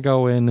 We're going to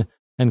go in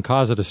and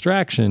cause a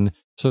distraction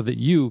so that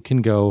you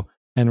can go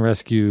and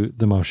rescue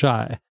the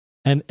Moshai.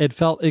 And it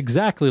felt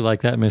exactly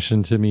like that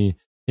mission to me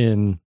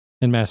in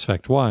Mass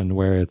Effect 1,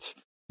 where it's,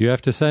 you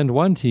have to send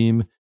one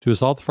team to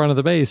assault the front of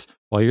the base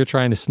while you're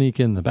trying to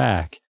sneak in the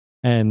back.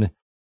 And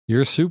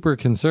you're super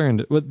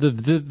concerned.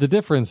 The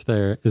difference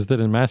there is that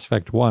in Mass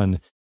Effect 1,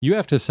 you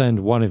have to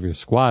send one of your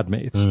squad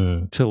mates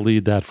to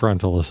lead that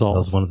frontal assault. That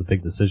was one of the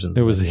big decisions.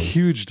 It was a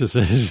huge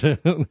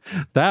decision.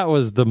 That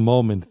was the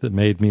moment that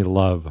made me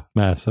love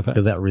Mass Effect.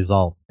 Because that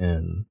results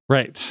in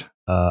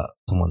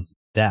someone's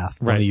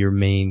death, one of your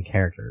main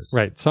characters.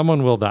 Right.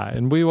 Someone will die.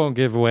 And we won't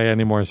give away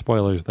any more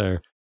spoilers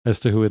there as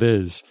to who it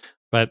is.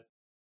 But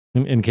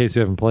in case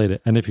you haven't played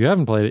it. And if you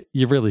haven't played it,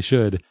 you really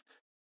should.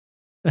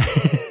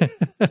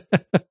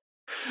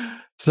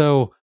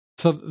 So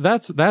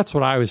that's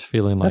what I was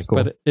feeling like.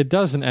 Cool. But it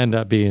doesn't end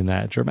up being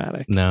that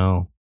dramatic.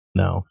 No.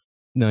 So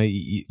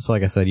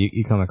like I said,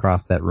 you come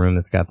across that room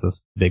that's got this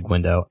big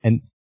window.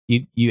 And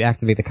you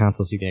activate the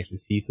console so you can actually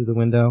see through the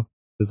window.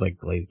 It's like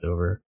glazed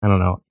over. I don't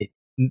know.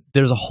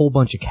 There's a whole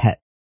bunch of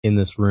Ket in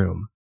this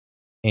room,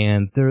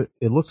 and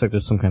it looks like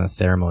there's some kind of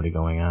ceremony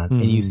going on.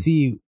 And you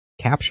see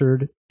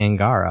captured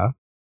Angara,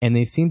 and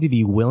they seem to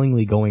be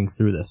willingly going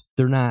through this.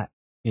 They're not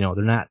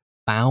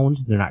bound.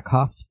 They're not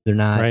cuffed. They're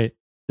not. Right.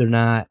 They're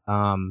not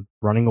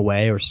running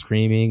away or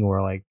screaming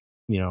or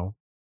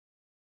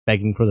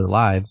begging for their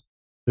lives.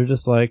 They're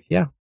just like,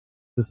 yeah,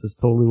 this is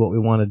totally what we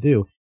want to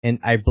do. And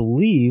I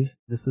believe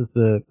this is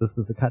the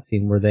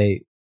cutscene where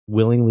they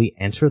willingly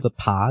enter the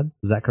pods.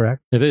 Is that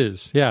correct? It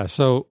is. Yeah.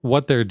 So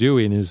what they're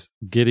doing is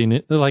getting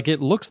it, like,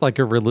 it looks like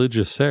a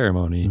religious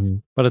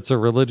ceremony, but it's a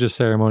religious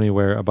ceremony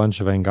where a bunch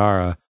of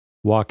Angara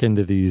walk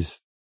into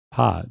these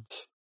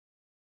pods,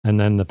 and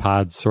then the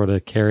pods sort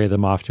of carry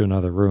them off to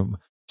another room.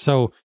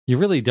 So you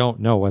really don't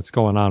know what's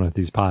going on with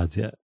these pods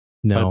yet.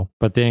 No.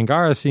 But the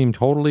Angara seem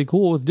totally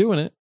cool with doing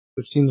it.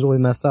 Which seems really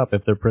messed up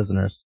if they're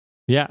prisoners.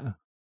 Yeah.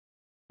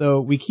 So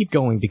we keep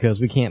going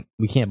because we can't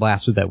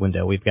blast through that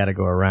window. We've got to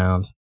go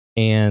around.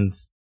 And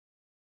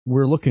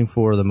we're looking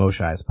for the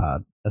Moshai's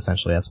pod.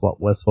 Essentially, that's what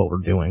we're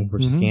doing.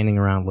 We're scanning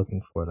around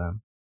looking for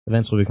them.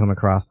 Eventually, we come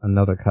across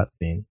another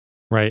cutscene.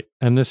 Right,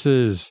 and this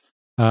is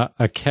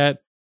a Ket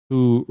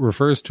who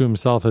refers to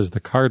himself as the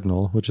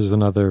Cardinal, which is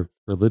another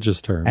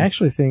religious term. I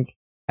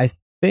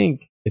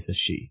think it's a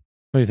she.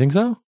 Oh, you think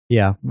so?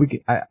 Yeah, we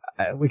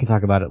can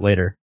talk about it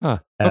later.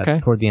 Okay.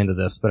 Toward the end of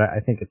this, but I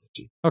think it's a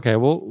she. Okay,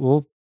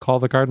 we'll call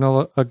the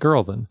Cardinal a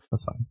girl then.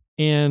 That's fine.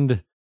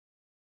 And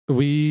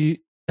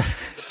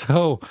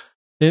so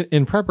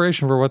in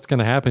preparation for what's going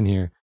to happen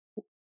here,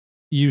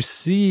 you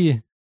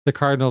see the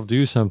Cardinal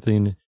do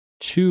something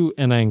to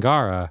an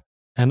Angara,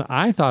 and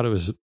I thought it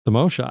was the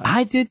Moshai.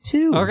 I did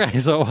too. Okay,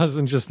 so it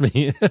wasn't just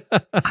me.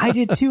 I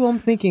did too. I'm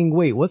thinking,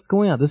 wait, what's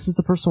going on? This is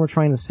the person we're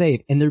trying to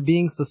save, and they're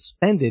being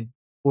suspended,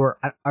 or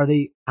are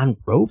they on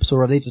ropes,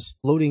 or are they just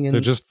floating in?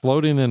 They're just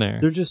floating in air.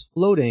 They're just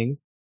floating,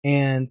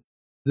 and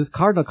this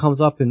Cardinal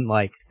comes up and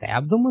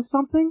stabs them with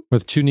something?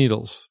 With 2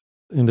 needles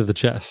into the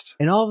chest.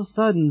 And all of a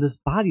sudden, this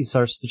body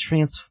starts to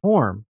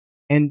transform.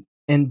 And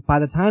by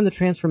the time the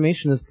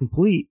transformation is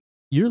complete,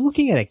 you're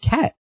looking at a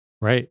Ket.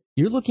 Right.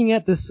 You're looking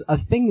at a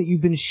thing that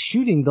you've been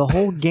shooting the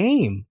whole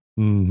game.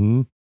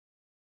 Mm-hmm.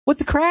 What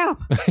the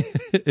crap?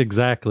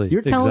 Exactly.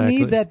 You're telling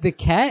me that the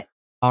Ket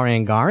are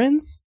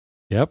Angarans?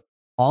 Yep.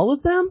 All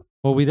of them?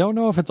 Well, we don't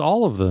know if it's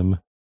all of them,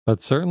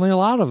 but certainly a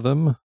lot of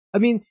them. I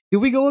mean, did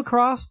we go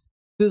across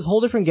this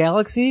whole different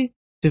galaxy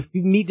to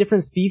meet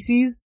different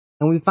species?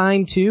 And we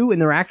find 2, and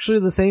they're actually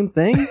the same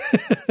thing?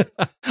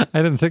 I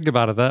didn't think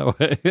about it that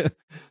way.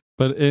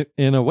 But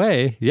in a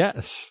way,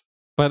 yes.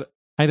 But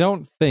I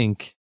don't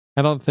think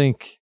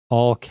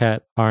all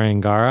Ket are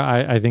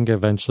Angara. I think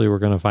eventually we're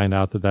going to find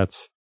out that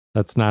that's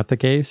not the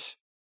case.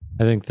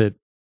 I think that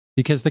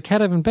because the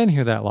Ket haven't been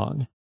here that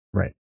long.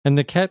 Right. And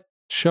the Ket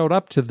showed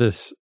up to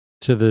this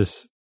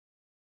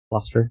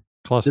cluster.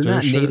 They're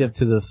not native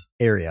to this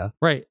area.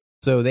 Right.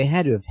 So they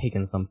had to have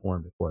taken some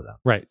form before that.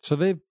 Right. So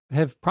they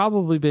have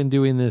probably been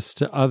doing this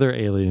to other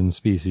alien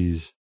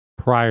species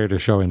prior to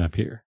showing up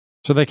here.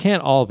 So they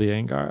can't all be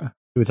Angara.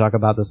 Should we talk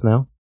about this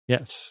now?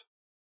 Yes.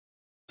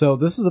 So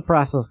this is a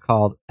process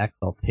called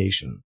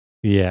exaltation.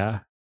 Yeah.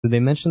 Did they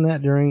mention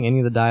that during any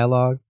of the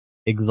dialogue?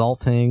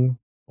 Exalting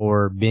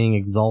or being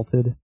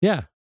exalted?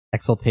 Yeah.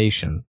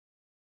 Exaltation.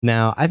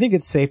 Now, I think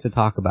it's safe to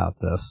talk about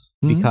this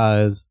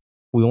because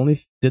we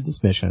only did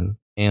this mission,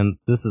 and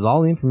this is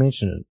all the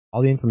information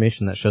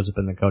that shows up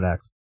in the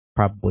codex,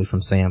 probably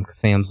from Sam, because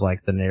Sam's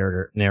like the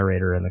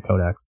narrator in the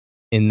codex,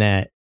 in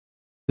that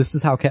this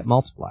is how Ket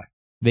multiply.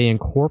 They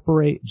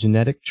incorporate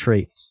genetic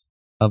traits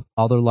of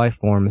other life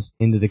forms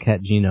into the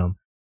Ket genome.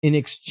 In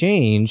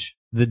exchange,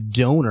 the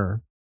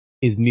donor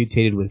is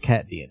mutated with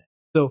Ket DNA.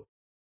 So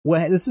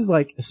this is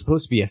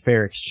supposed to be a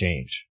fair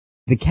exchange.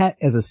 The Ket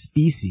as a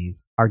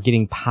species are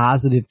getting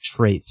positive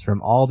traits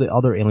from all the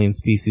other alien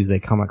species they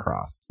come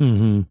across.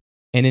 Mm-hmm.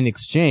 And in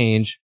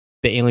exchange,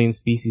 the alien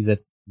species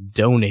that's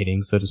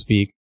donating, so to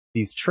speak,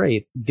 these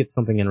traits gets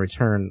something in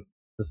return,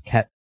 this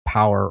Ket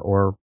power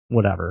or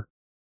whatever.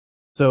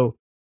 So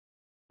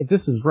if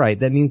this is right,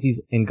 that means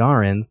these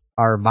Angarans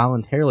are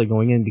voluntarily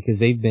going in because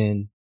they've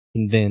been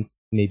convinced,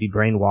 maybe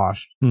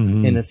brainwashed,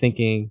 into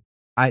thinking,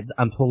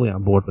 I'm totally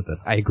on board with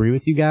this. I agree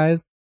with you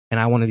guys, and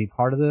I want to be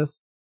part of this.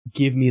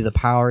 Give me the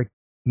power,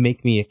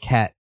 make me a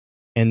Ket,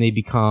 and they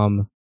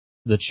become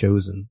the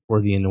chosen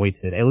or the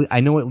anointed.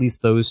 I know at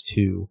least those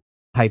 2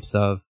 types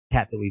of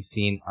cat that we've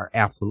seen are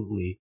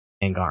absolutely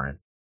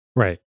Angarans,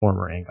 Right.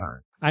 former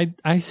Angarans.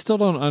 I still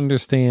don't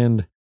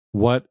understand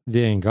what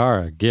the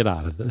Angara get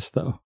out of this,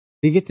 though.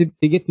 They get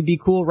to be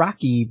cool,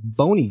 rocky,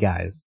 bony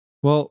guys.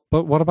 Well,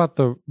 but what about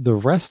the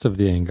rest of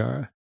the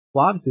Angara?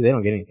 Well, obviously they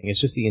don't get anything.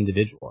 It's just the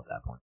individual at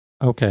that point.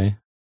 Okay.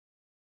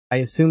 I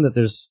assume that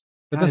there's.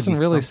 It doesn't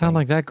really sound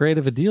like that great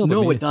of a deal to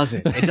me. No, it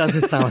doesn't. It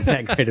doesn't sound like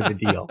that great of a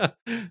deal.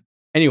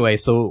 Anyway,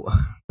 so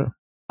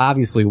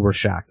obviously we're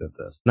shocked at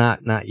this.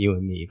 Not you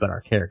and me, but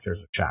our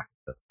characters are shocked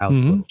at this. I was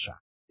a little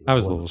shocked. I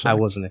was a little shocked. I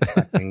wasn't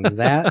expecting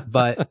that,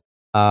 but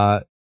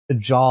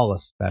Jaal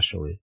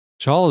especially.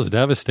 Jaal is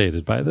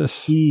devastated by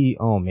this. He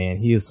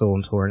is so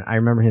torn. I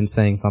remember him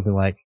saying something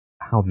like,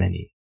 "How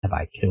many have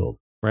I killed?"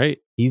 Right.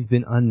 He's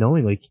been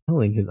unknowingly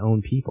killing his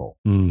own people.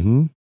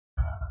 Mm-hmm.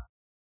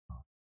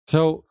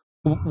 So,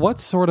 what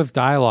sort of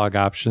dialogue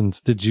options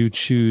did you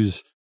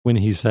choose when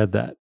he said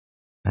that?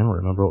 I don't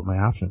remember what my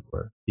options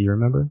were. Do you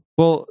remember?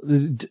 Well,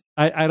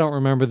 I don't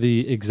remember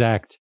the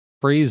exact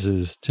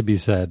phrases to be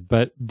said,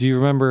 but do you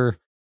remember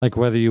like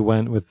whether you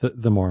went with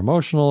the more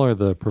emotional or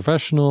the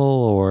professional,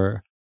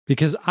 or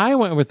because I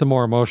went with the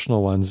more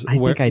emotional ones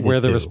where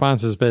the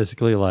response is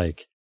basically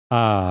like,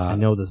 I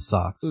know this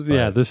sucks. But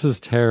yeah, this is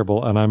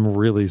terrible and I'm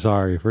really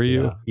sorry for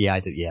you. Yeah, I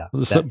did. Yeah.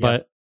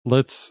 But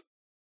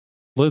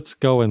let's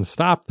go and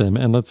stop them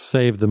and let's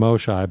save the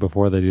Moshae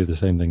before they do the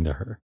same thing to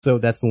her. So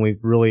that's when we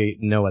really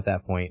know at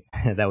that point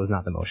that was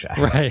not the Moshae.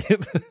 Right.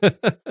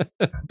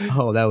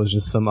 Oh, that was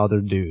just some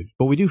other dude.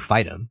 But we do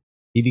fight him.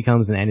 He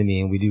becomes an enemy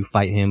and we do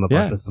fight him a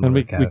bunch of some and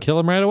other we kill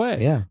him right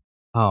away. Yeah.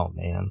 Oh,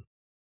 man.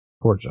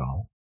 Poor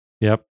Jaal.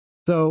 Yep.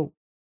 So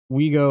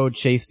we go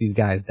chase these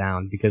guys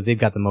down because they've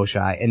got the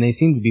Moshae and they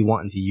seem to be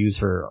wanting to use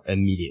her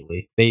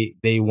immediately.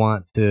 They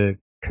want to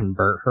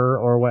convert her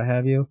or what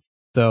have you.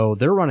 So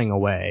they're running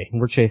away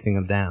and we're chasing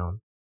them down.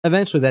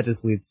 Eventually that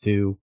just leads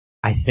to,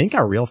 I think,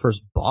 our real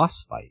first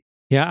boss fight.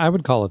 Yeah, I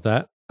would call it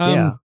that.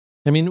 Yeah.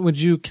 I mean, would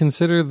you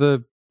consider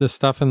the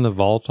stuff in the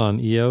vault on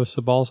Eos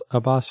a boss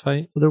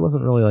fight? Well, there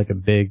wasn't really like a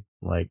big,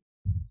 like,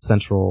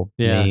 central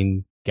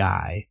main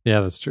guy.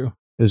 Yeah, that's true.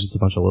 It was just a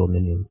bunch of little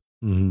minions.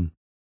 Mm-hmm.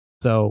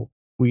 So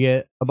we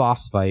get a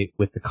boss fight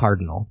with the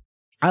Cardinal.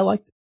 I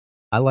liked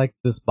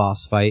this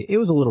boss fight. It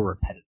was a little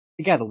repetitive.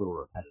 It got a little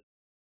repetitive.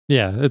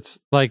 Yeah,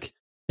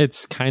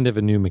 it's kind of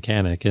a new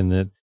mechanic in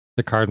that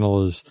the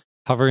Cardinal is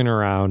hovering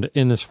around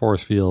in this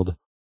force field,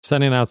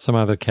 sending out some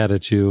other cat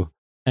at you,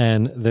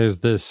 and there's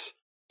this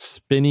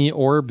spinny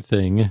orb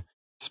thing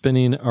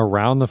spinning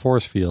around the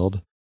force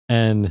field,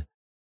 and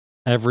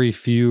every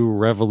few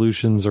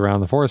revolutions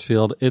around the force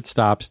field, it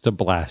stops to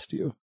blast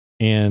you.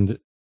 And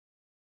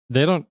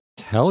they don't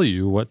tell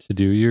you what to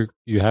do.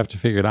 You have to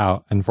figure it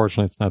out.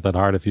 Unfortunately, it's not that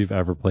hard if you've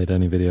ever played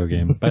any video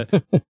game,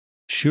 but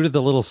shoot at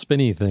the little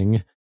spinny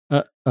thing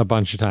a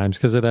bunch of times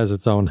because it has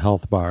its own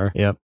health bar.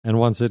 Yep. And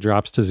once it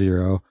drops to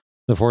 0,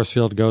 the force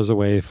field goes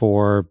away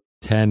for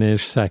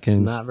 10-ish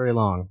seconds. Not very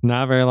long.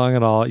 Not very long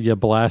at all. You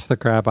blast the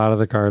crap out of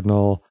the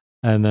Cardinal,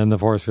 and then the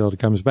force field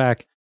comes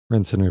back,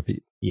 rinse and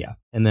repeat. Yeah.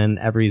 And then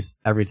every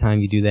time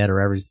you do that, or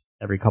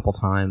every couple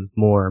times,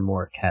 more and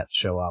more cats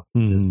show up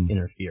to just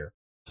interfere.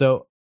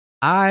 So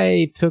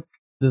I took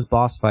this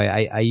boss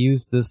fight. I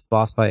used this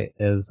boss fight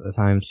as a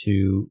time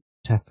to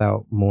test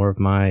out more of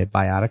my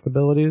biotic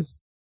abilities.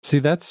 See,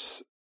 that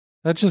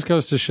just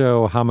goes to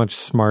show how much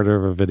smarter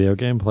of a video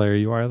game player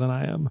you are than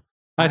I am.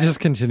 I just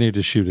continue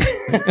to shoot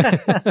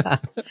it.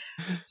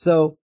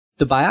 So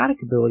the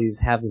biotic abilities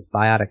have this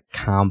biotic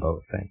combo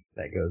thing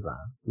that goes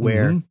on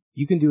where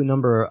you can do a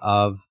number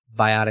of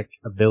biotic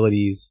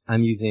abilities.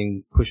 I'm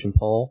using push and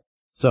pull.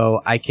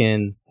 So I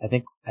think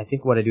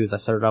what I do is I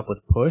start it up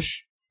with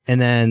push, and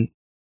then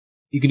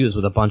you can do this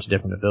with a bunch of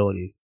different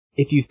abilities.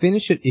 If you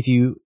finish it, if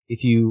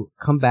you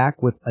come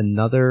back with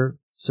another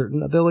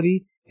certain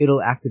ability,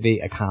 it'll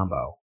activate a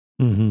combo.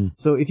 Mm-hmm.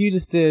 So if you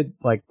just did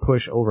like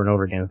push over and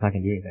over again, it's not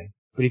going to do anything.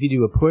 But if you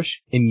do a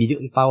push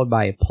immediately followed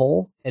by a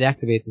pull, it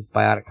activates this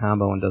biotic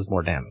combo and does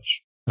more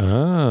damage.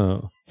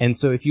 Oh. And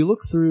so if you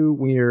look through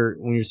when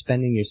you're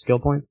spending your skill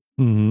points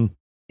in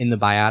the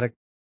biotic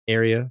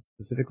area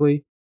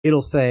specifically,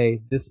 it'll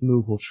say this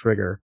move will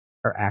trigger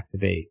or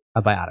activate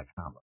a biotic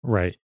combo.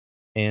 Right.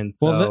 And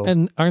so,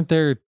 and aren't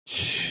there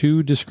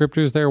 2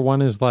 descriptors there?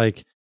 One is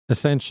like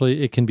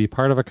essentially it can be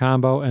part of a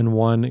combo, and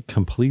one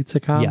completes a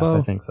combo. Yes,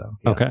 I think so.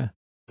 Yeah. Okay.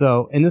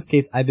 So in this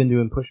case, I've been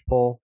doing push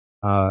pull,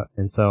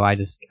 and so I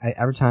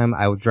every time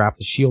I would drop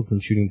the shield from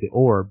shooting the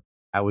orb,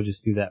 I would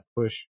just do that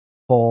push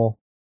pull,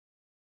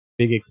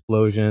 big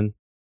explosion,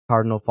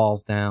 Cardinal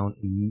falls down,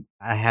 and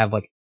I have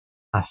like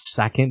a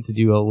second to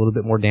do a little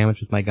bit more damage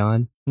with my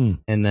gun,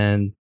 and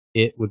then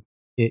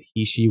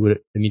she would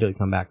immediately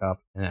come back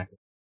up and activate.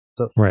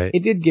 So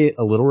it did get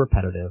a little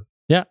repetitive.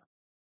 Yeah.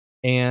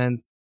 And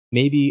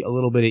maybe a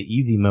little bit of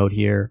easy mode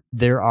here.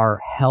 There are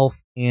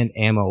health and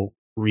ammo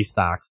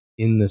restocks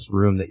in this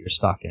room that you're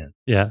stuck in.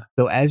 Yeah.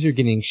 So as you're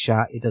getting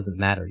shot, it doesn't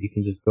matter. You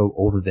can just go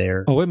over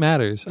there. Oh, it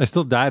matters. I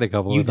still died a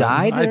couple of times. You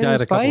died? I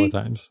died a couple of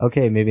times.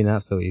 Okay, maybe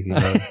not so easy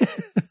mode.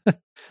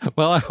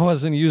 Well, I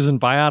wasn't using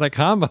biotic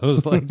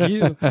combos like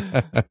you.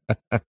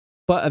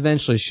 But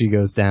eventually she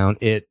goes down.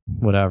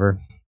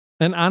 Whatever.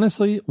 And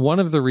honestly, one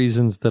of the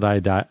reasons that I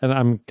die,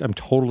 and I'm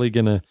totally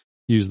gonna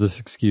use this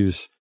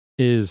excuse,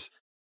 is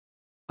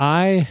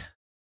we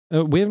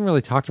haven't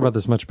really talked about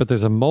this much, but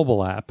there's a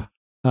mobile app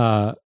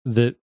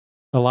that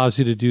allows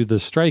you to do the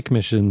strike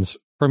missions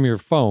from your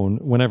phone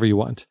whenever you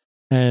want.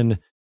 And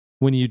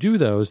when you do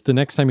those, the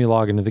next time you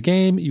log into the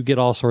game, you get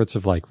all sorts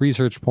of like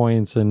research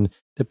points. And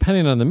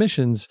depending on the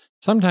missions,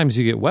 sometimes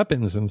you get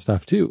weapons and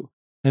stuff too.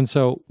 And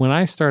so when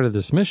I started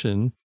this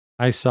mission,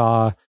 I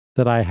saw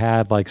that I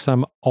had like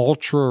some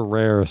ultra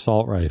rare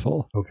assault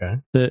rifle. Okay.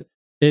 That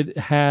it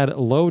had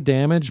low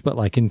damage, but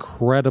like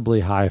incredibly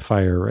high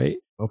fire rate.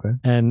 Okay.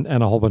 And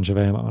a whole bunch of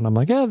ammo. And I'm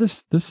like, yeah,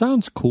 this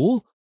sounds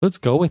cool. Let's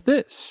go with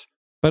this.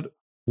 But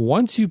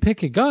once you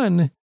pick a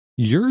gun,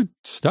 you're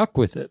stuck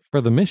with it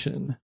for the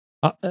mission.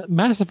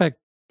 Mass Effect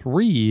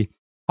 3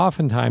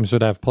 oftentimes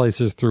would have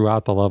places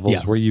throughout the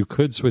levels where you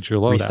could switch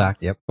your loadout. Restock,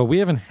 yep. But we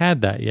haven't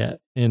had that yet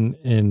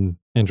in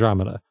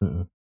Andromeda.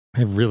 Mm-mm.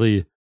 I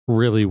really,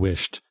 really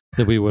wished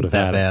that we would have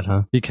had bad, it.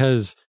 huh?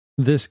 Because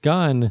this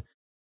gun,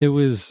 it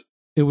was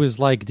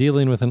like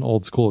dealing with an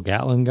old school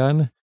Gatling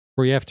gun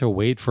where you have to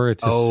wait for it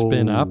to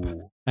spin up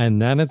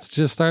and then it's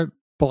just start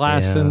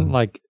blasting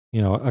like,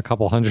 a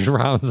couple hundred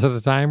rounds at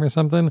a time or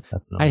something.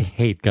 That's nice. I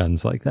hate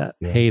guns like that.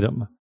 Yeah. Hate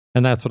them.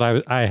 And that's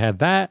what I had,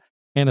 that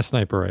and a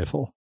sniper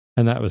rifle.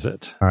 And that was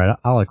it. All right,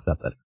 I'll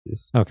accept that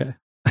excuse. Okay.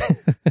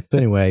 So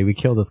anyway, we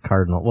kill this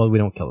cardinal. Well, we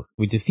don't kill this.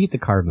 We defeat the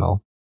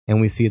cardinal,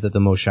 and we see that the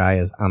Moshae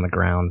is on the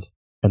ground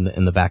in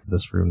the back of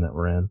this room that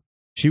we're in.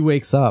 She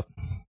wakes up,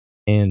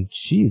 and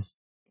she's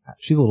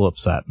a little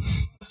upset.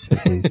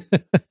 At least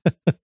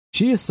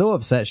she is so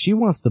upset. She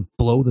wants to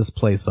blow this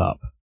place up.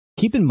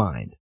 Keep in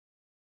mind,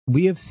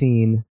 we have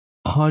seen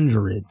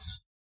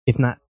hundreds, if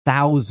not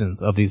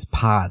thousands, of these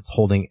pods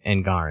holding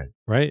Angaran.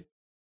 Right.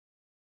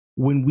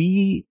 When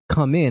we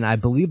come in, I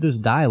believe there's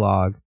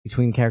dialogue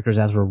between characters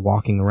as we're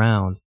walking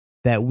around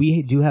that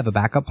we do have a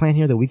backup plan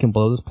here that we can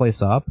blow this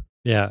place up.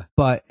 Yeah.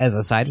 But as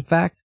a side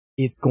effect,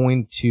 it's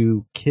going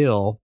to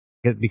kill,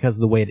 because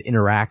of the way it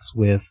interacts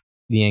with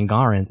the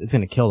Angarans, it's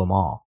going to kill them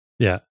all.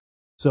 Yeah.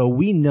 So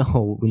we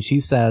know when she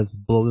says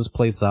blow this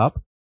place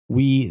up,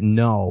 we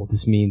know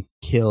this means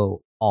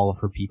kill all of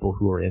her people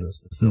who are in this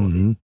facility.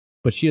 Mm-hmm.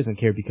 But she doesn't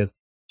care because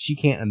she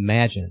can't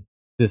imagine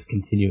this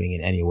continuing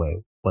in any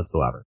way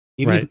whatsoever.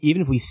 Even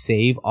if we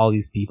save all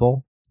these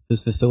people,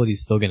 this facility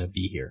is still going to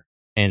be here,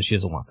 and she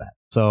doesn't want that.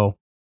 So,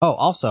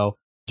 also,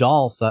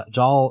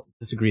 Jaal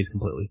disagrees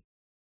completely.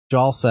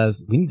 Jaal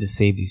says we need to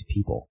save these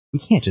people. We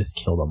can't just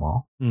kill them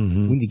all.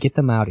 Mm-hmm. We need to get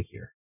them out of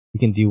here. We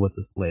can deal with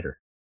this later.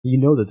 You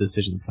know the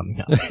decision's coming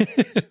up.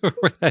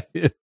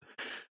 Right.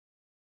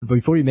 But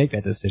before you make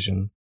that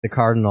decision, the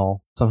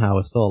Cardinal somehow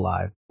is still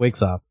alive,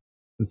 wakes up,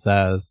 and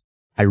says,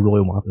 I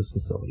really want this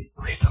facility.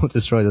 Please don't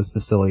destroy this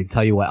facility.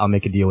 Tell you what, I'll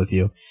make a deal with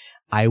you.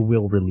 I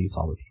will release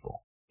all the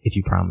people if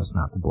you promise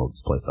not to blow this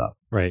place up.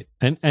 Right.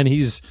 And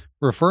he's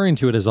referring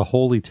to it as a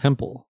holy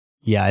temple.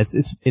 Yeah,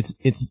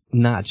 it's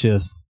not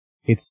just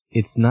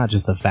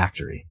a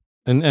factory.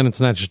 And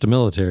it's not just a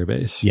military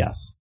base.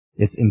 Yes.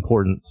 It's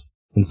important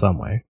in some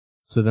way.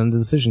 So then the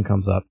decision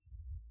comes up.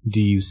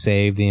 Do you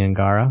save the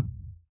Angara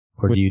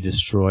or do you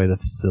destroy the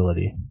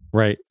facility?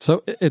 Right.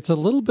 So it's a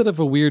little bit of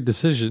a weird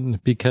decision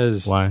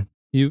because why?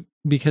 You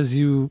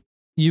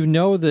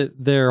know that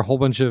there are a whole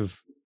bunch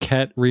of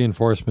Ket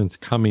reinforcements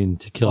coming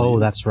to kill you. Oh,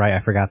 that's right. I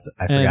forgot.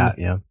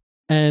 Yeah.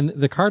 And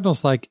the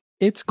Cardinal's like,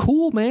 it's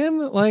cool,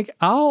 man. Like,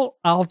 I'll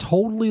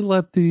totally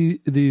let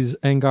these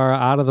Angara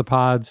out of the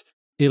pods.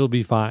 It'll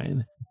be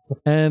fine.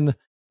 And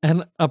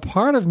a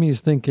part of me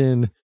is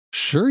thinking,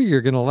 sure,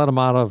 you're going to let them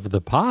out of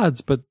the pods,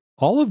 but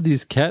all of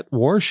these Ket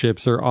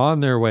warships are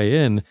on their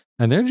way in,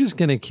 and they're just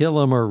going to kill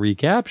them or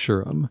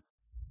recapture them.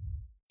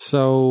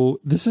 So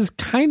this is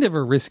kind of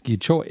a risky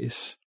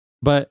choice.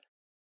 But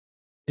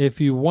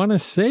if you want to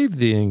save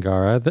the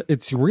Angara,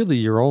 it's really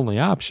your only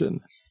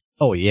option.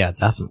 Oh, yeah,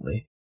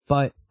 definitely.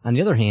 But on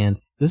the other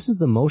hand, this is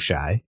the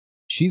Moshae.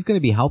 She's going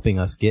to be helping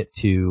us get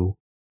to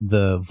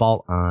the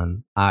vault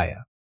on Aya.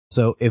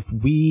 So if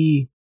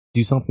we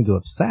do something to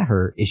upset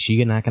her, is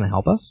she not going to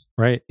help us?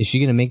 Right. Is she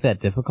going to make that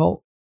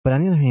difficult? But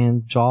on the other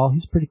hand, Jaal,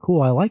 he's pretty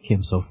cool. I like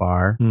him so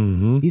far.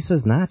 Mm-hmm. He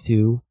says not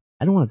to.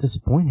 I don't want to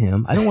disappoint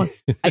him. I don't want.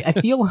 I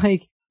feel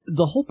like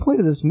the whole point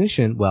of this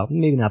mission, well,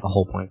 maybe not the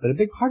whole point, but a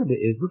big part of it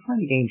is we're trying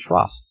to gain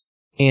trust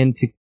and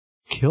to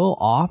kill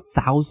off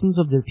thousands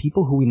of their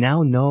people who we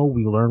now know,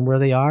 we learn where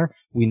they are,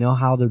 we know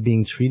how they're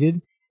being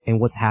treated and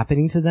what's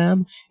happening to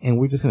them, and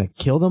we're just going to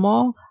kill them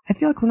all. I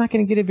feel like we're not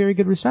going to get a very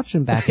good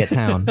reception back at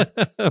town.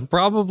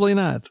 Probably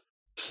not.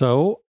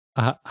 So,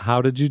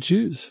 how did you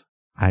choose?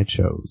 I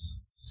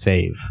chose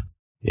save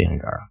the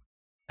Angara.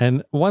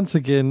 And once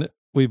again,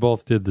 we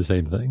both did the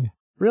same thing.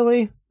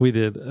 Really? We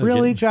did.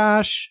 Really,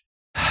 Josh?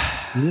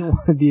 You didn't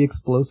want to be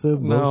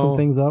explosive, blow some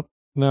things up?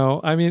 No,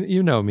 I mean,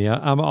 you know me.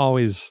 I'm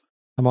always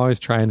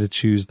trying to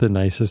choose the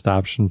nicest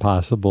option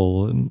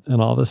possible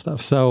and all this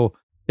stuff. So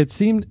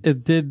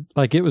it did,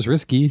 like, it was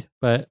risky,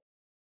 but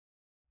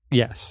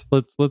yes,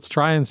 let's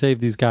try and save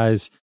these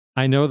guys.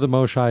 I know the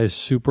Moshae is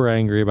super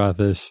angry about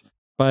this,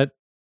 but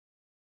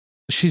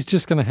she's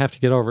just going to have to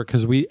get over it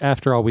because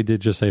after all, we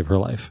did just save her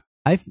life.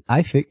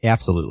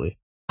 Absolutely.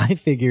 I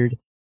figured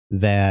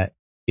that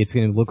it's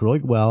going to look really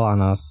well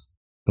on us.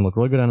 It's going to look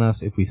really good on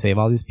us if we save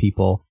all these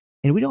people.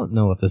 And we don't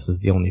know if this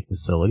is the only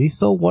facility.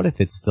 So what if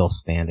it's still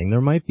standing?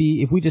 There might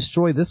be, if we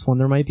destroy this one,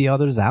 there might be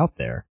others out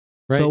there.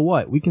 Right. So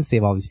what? We can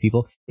save all these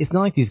people. It's not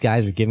like these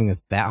guys are giving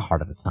us that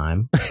hard of a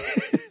time.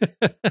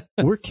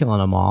 We're killing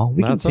them all.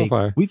 We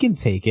can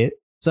take it.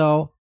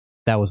 So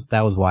that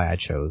was why I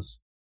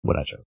chose what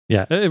I chose.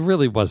 Yeah, it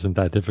really wasn't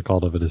that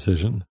difficult of a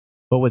decision.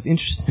 But what's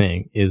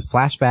interesting is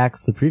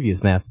flashbacks to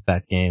previous Mass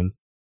Effect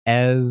games.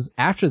 As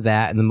after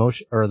that, and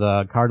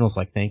the Cardinal's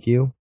like, thank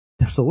you.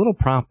 There's a little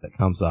prompt that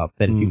comes up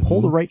that if you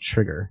pull the right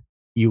trigger,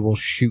 you will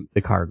shoot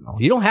the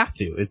Cardinal. You don't have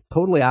to. It's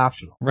totally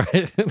optional.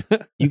 Right.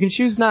 You can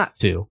choose not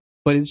to,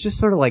 but it's just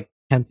sort of like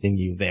tempting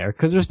you there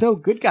because there's no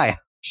good guy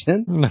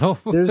option. No.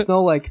 There's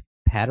no like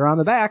pat her on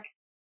the back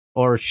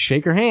or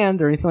shake her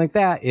hand or anything like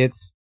that.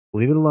 It's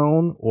leave it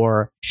alone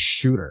or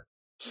shoot her.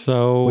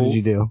 So what did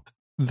you do?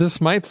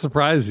 This might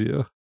surprise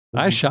you.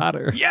 I shot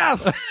her.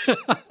 Yes.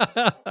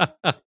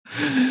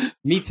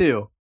 Me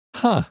too.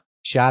 Huh.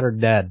 Shot her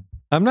dead.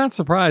 I'm not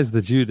surprised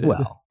that you did.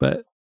 Well,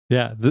 but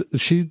yeah,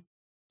 she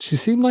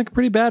seemed like a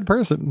pretty bad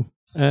person,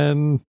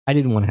 and I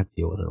didn't want to have to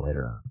deal with her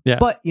later on. Yeah,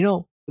 but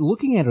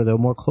looking at her though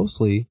more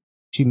closely,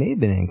 she may have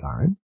been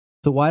Angaran.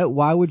 So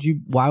why would you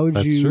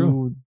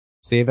true.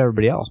 Save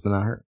everybody else but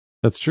not her?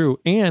 That's true.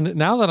 And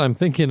now that I'm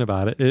thinking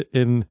about it,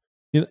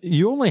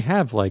 you only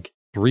have like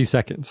 3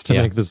 seconds to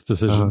make this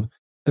decision.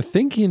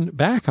 Thinking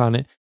back on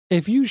it,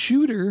 if you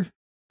shoot her,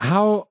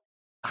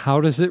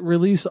 how does it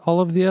release all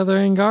of the other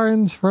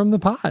Angarans from the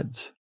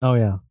pods? Oh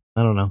yeah,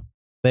 I don't know.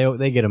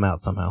 They get them out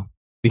somehow.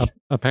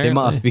 Apparently, they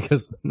must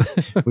because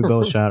we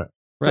both shot her.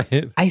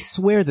 Right. I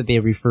swear that they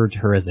referred to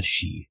her as a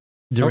she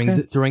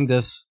during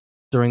this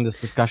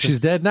discussion. She's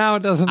dead now.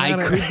 It doesn't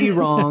matter. I could be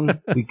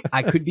wrong.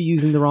 I could be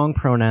using the wrong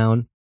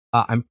pronoun.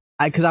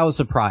 Because I was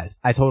surprised.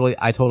 I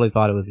totally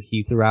thought it was a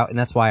he throughout, and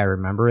that's why I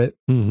remember it.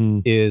 Mm-hmm.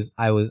 Is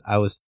I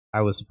was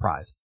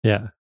surprised.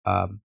 Yeah.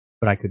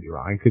 But I could be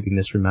wrong. I could be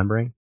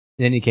misremembering.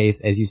 In any case,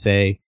 as you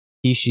say,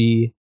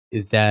 she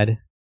is dead.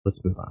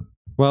 Let's move on.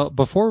 Well,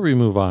 before we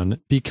move on,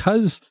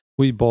 because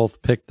we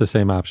both picked the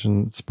same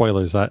option,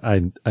 spoilers,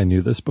 I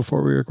knew this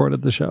before we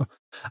recorded the show.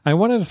 I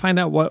wanted to find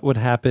out what would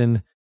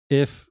happen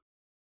if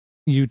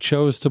you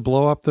chose to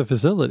blow up the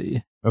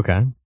facility.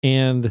 Okay.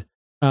 And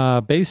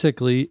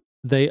basically,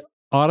 they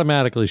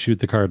automatically shoot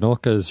the Cardinal,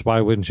 because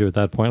why wouldn't you at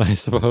that point, I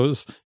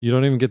suppose? You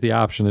don't even get the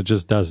option. It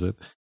just does it.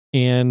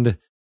 And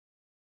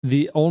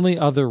the only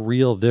other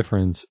real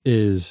difference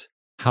is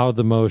how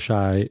the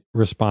Moshae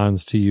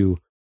responds to you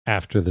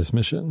after this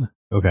mission.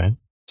 Okay.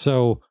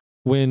 So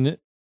when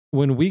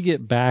we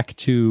get back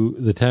to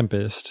the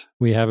Tempest,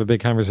 we have a big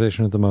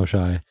conversation with the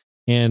Moshae,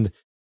 and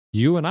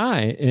you and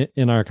I,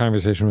 in our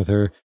conversation with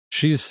her,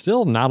 she's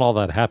still not all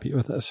that happy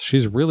with us.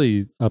 She's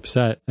really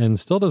upset and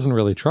still doesn't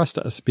really trust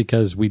us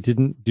because we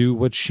didn't do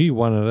what she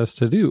wanted us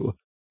to do.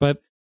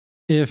 But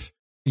if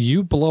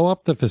you blow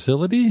up the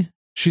facility,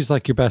 she's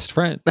like your best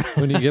friend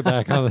when you get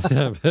back on the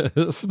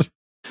Tempest.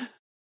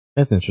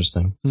 That's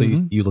interesting. So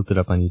you looked it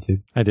up on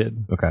YouTube? I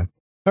did. Okay.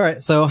 All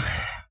right. So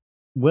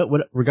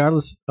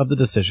regardless of the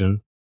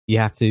decision, you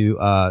have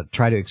to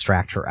try to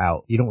extract her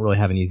out. You don't really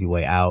have an easy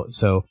way out.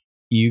 So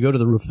you go to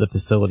the roof of the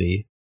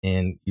facility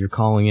and you're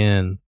calling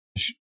in.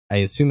 I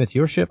assume it's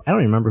your ship. I don't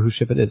even remember whose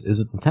ship it is.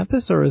 Is it the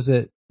Tempest or is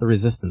it the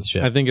Resistance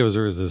ship? I think it was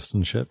a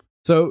Resistance ship.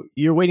 So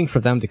you're waiting for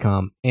them to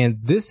come, and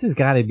this has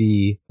got to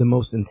be the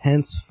most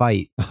intense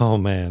fight. Oh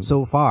man!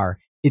 So far,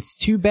 it's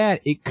too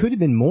bad. It could have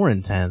been more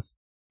intense,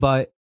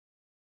 but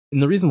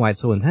and the reason why it's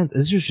so intense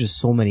is there's just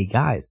so many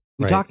guys.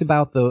 We talked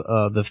about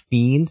the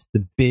Fiend,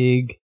 the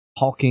big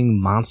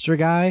hulking monster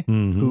guy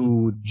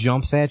who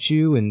jumps at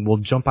you and will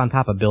jump on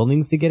top of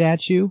buildings to get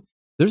at you.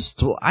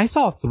 I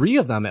saw 3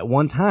 of them at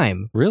one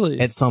time. Really?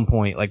 At some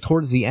point, like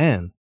towards the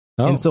end.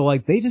 Oh. And so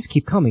like they just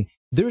keep coming.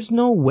 There's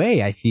no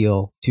way, I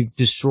feel, to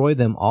destroy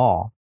them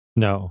all.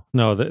 No,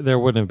 there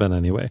wouldn't have been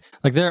any way.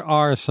 Like there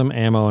are some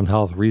ammo and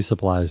health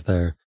resupplies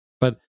there,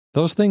 but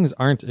those things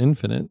aren't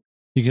infinite.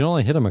 You can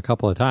only hit them a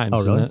couple of times.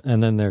 Oh, really?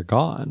 And then they're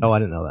gone. Oh, I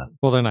didn't know that.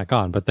 Well, they're not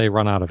gone, but they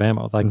run out of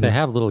ammo. Like they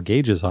have little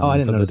gauges on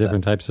them for the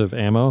different types of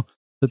ammo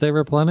that they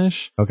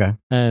replenish. Okay.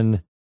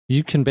 And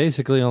you can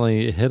basically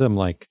only hit them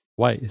like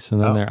twice, and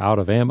then they're out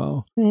of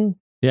ammo. Mm-hmm.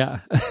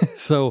 Yeah.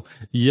 So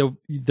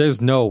there's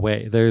no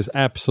way. There's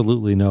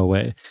absolutely no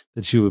way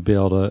that you would be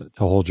able to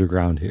hold your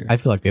ground here. I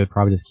feel like they would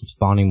probably just keep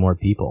spawning more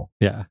people.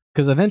 Yeah.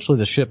 Because eventually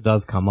the ship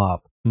does come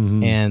up,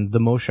 and the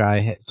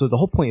Moshae. So the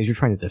whole point is you're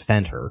trying to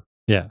defend her.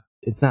 Yeah.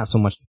 It's not so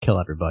much to kill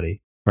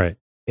everybody. Right.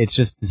 It's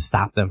just to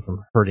stop them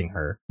from hurting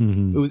her.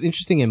 Mm-hmm. It was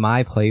interesting in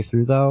my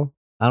playthrough, though.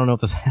 I don't know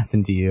if this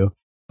happened to you,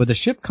 but the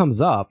ship comes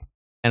up,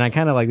 and I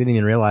kind of like didn't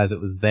even realize it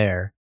was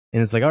there.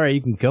 And it's like, all right,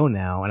 you can go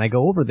now. And I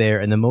go over there,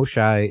 and the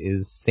Moshae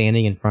is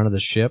standing in front of the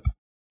ship,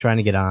 trying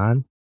to get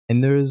on,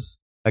 and there's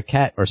a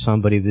cat or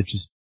somebody that's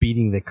just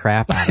beating the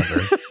crap out of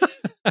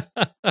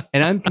her.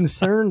 And I'm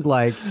concerned,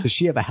 like, does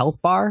she have a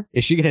health bar?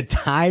 Is she going to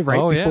die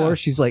before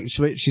she's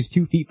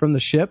 2 feet from the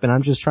ship, and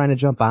I'm just trying to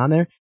jump on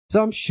there?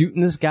 So I'm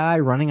shooting this guy,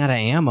 running out of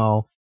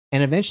ammo,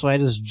 and eventually I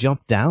just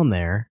jump down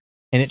there,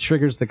 and it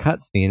triggers the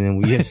cutscene,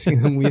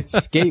 and we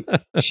escape.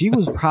 She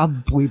was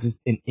probably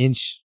just an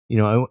inch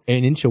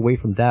away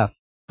from death,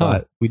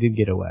 but we did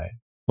get away.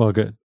 Well,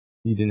 good.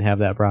 You didn't have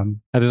that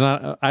problem? I did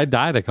not. I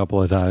died a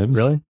couple of times.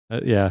 Really?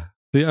 Yeah.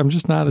 See, I'm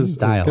just not as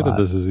good at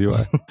this as you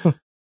are.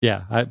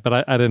 Yeah,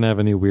 but I didn't have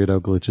any weirdo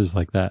glitches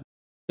like that.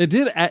 It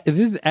did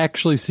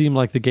actually seem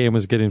like the game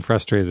was getting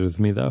frustrated with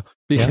me, though,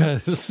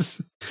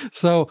 because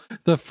so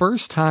the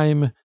first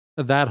time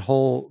that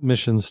whole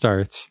mission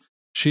starts,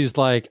 she's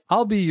like,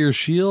 "I'll be your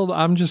shield.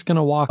 I'm just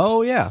gonna walk.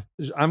 Oh yeah,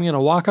 I'm gonna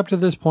walk up to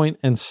this point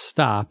and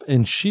stop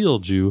and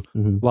shield you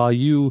while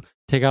you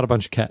take out a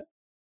bunch of ket."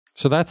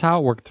 So that's how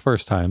it worked the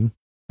first time,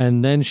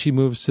 and then she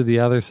moves to the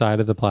other side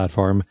of the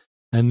platform,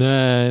 and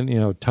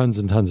then tons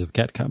and tons of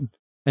ket come.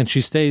 And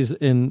she stays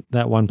in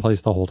that one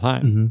place the whole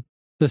time. Mm-hmm.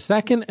 The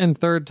second and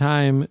third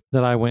time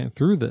that I went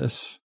through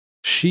this,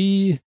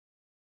 she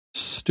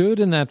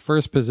stood in that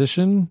first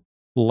position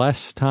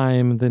less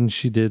time than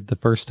she did the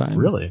first time.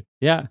 Really?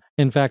 Yeah.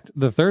 In fact,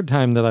 the third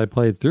time that I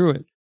played through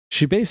it,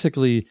 she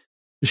basically,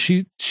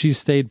 she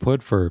stayed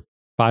put for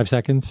 5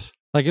 seconds.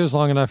 Like, it was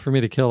long enough for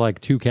me to kill like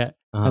 2 ket.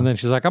 And then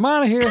she's like, "I'm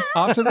out of here,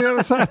 off to the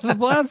other side of the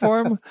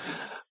platform."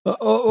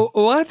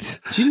 What?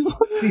 She just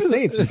wants to be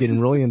safe. She's getting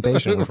really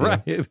impatient with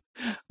right. You.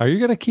 Are you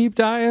going to keep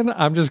dying?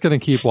 I'm just going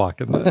to keep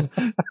walking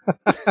then.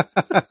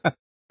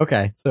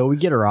 Okay, so we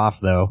get her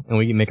off, though, and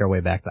we can make our way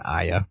back to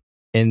Aya.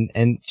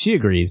 And she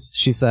agrees.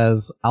 She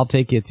says, I'll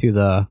take you to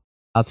the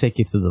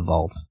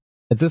vault.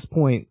 At this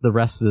point, the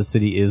rest of the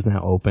city is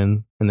now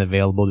open and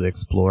available to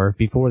explore.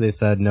 Before they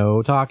said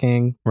no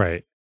talking.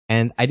 Right.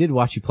 And I did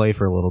watch you play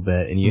for a little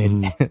bit, and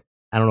you had,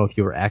 I don't know if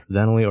you were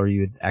accidentally or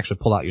you had actually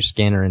pulled out your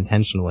scanner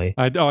intentionally.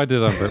 I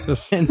did on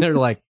purpose. And they're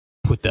like,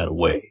 "Put that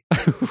away."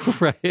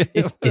 Right.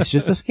 It's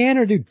just a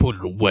scanner, dude. Put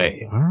it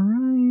away. All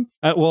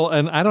right. Well,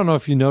 and I don't know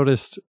if you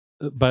noticed,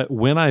 but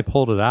when I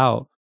pulled it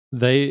out,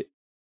 there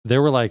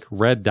were like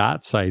red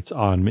dot sights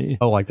on me.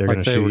 Oh, like they were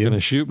going to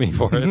shoot me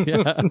for it.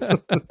 Yeah.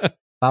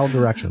 Follow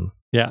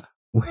directions. Yeah.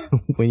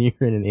 When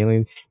you're in an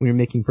alien, when you're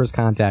making first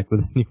contact with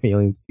a new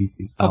alien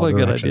species, follow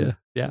directions.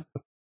 Good idea.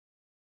 Yeah.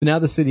 Now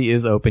the city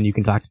is open. You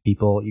can talk to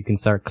people. You can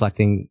start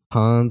collecting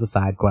tons of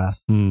side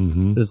quests.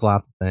 Mm-hmm. There's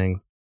lots of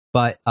things.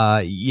 But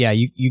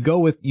you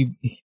go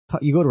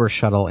to her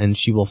shuttle and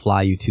she will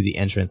fly you to the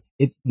entrance.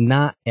 It's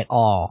not at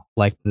all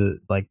like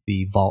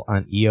the vault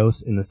on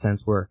Eos in the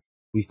sense where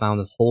we found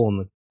this hole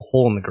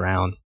in the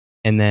ground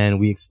and then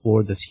we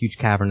explored this huge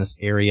cavernous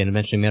area and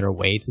eventually made our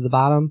way to the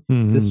bottom.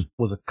 Mm-hmm. This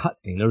was a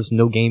cutscene. There was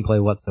no gameplay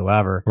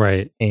whatsoever.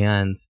 Right.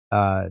 And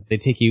they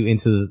take you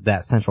into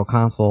that central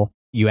console.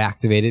 You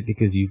activate it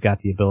because you've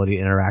got the ability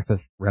to interact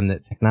with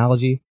Remnant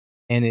technology,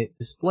 and it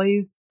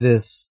displays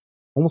this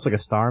almost like a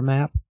star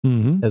map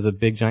as a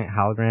big giant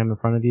hologram in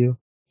front of you.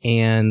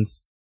 And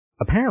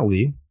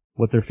apparently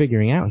what they're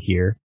figuring out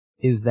here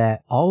is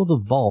that all of the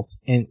vaults,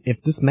 and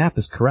if this map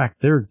is correct,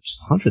 there are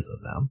just hundreds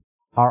of them,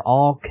 are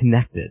all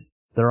connected.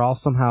 They're all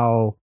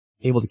somehow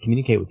able to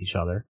communicate with each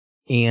other.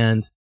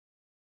 And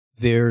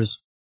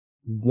there's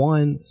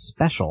one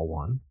special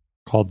one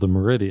called the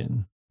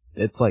Meridian.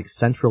 It's like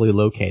centrally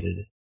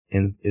located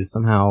and is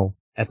somehow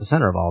at the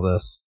center of all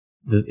this.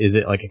 Is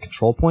it like a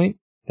control point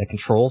that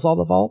controls all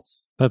the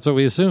vaults? That's what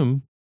we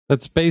assume.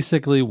 That's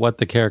basically what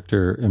the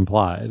character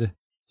implied.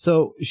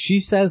 So she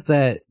says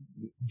that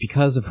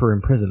because of her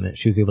imprisonment,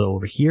 she was able to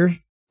overhear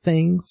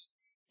things,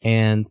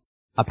 and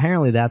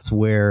apparently that's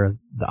where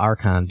the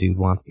Archon dude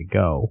wants to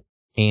go,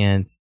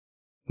 and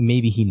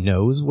maybe he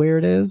knows where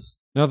it is.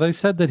 No, they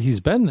said that he's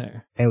been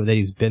there. Oh, that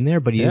he's been there,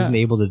 but he isn't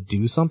able to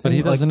do something. But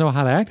he doesn't know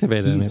how to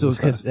activate it. So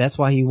that's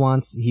why he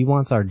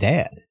wants our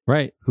dad,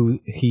 right? Who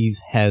he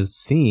has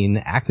seen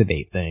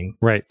activate things,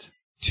 right?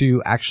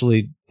 To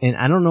actually, and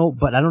I don't know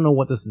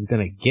what this is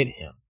going to get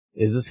him.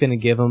 Is this going to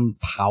give him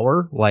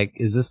power? Like,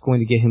 is this going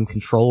to get him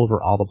control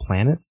over all the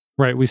planets?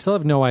 Right. We still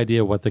have no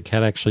idea what the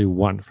cat actually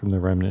want from the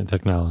Remnant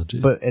technology.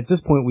 But at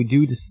this point, we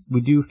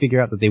do figure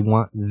out that they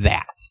want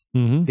that.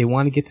 Mm-hmm. They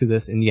want to get to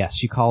this, and yes,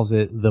 she calls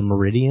it the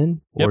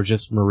Meridian or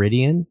just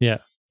Meridian. Yeah.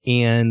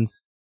 And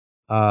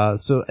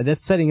so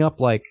that's setting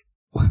up like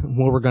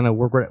where we're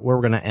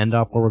gonna end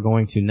up, where we're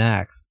going to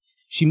next.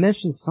 She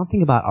mentioned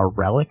something about a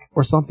relic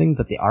or something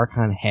that the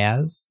Archon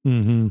has,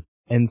 and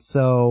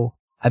so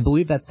I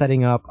believe that's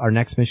setting up our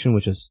next mission,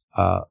 which is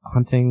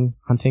hunting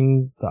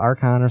the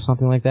Archon or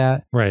something like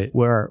that. Right.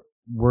 Where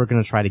we're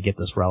going to try to get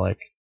this relic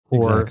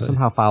or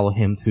somehow follow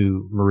him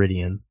to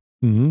Meridian.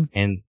 Mm-hmm.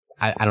 And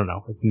I don't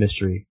know. It's a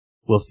mystery.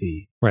 We'll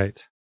see.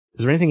 Right.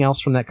 Is there anything else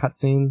from that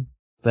cutscene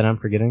that I'm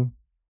forgetting?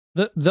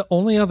 The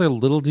only other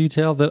little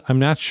detail that I'm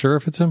not sure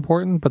if it's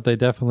important, but they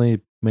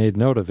definitely made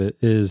note of it,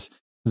 is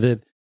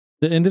that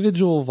the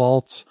individual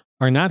vaults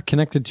are not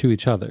connected to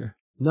each other.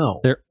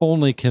 No. They're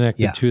only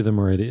connected to the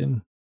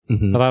Meridian.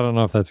 Mhm. but I don't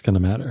know if that's going to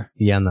matter.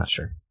 Yeah, I'm not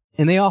sure.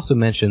 And they also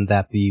mentioned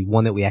that the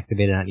one that we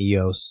activated on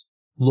EOS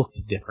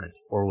looked different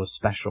or was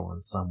special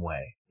in some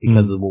way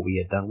because of what we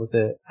had done with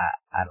it.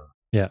 I don't know.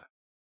 Yeah.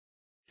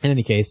 In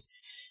any case,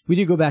 we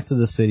do go back to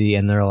the city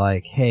and they're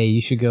like, hey,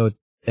 you should go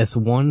as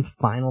one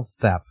final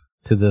step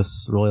to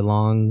this really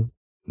long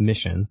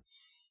mission.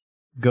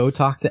 Go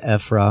talk to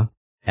Ephra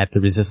at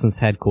the Resistance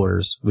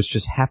headquarters, which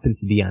just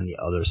happens to be on the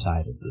other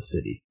side of the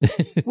city,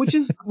 which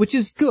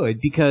is good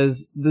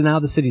because now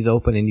the city's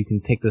open and you can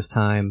take this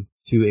time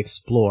to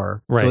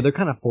explore. Right. So they're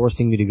kind of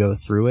forcing you to go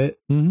through it.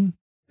 Mm-hmm.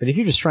 But if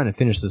you're just trying to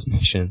finish this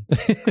mission,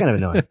 it's kind of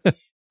annoying.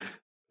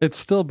 It's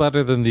still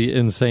better than the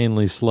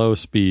insanely slow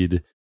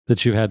speed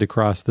that you had to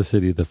cross the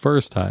city the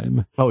first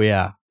time. Oh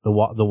yeah, the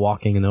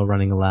walking and no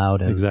running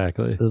allowed. And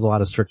Exactly. there's a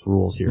lot of strict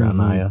rules here on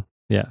Maya.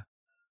 Yeah.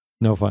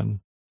 No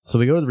fun. So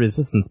we go to the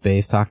Resistance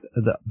base,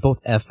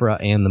 both Ephra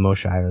and the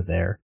Moshae are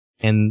there,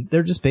 and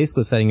they're just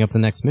basically setting up the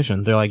next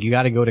mission. They're like, you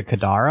got to go to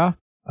Kadara,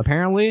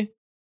 apparently.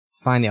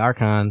 Let's find the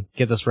Archon,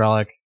 get this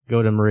relic,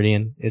 go to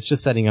Meridian. It's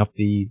just setting up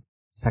the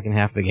second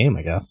half of the game,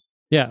 I guess.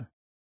 Yeah.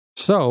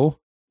 So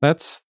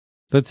that's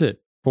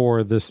it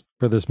for this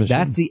mission.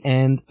 That's the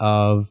end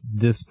of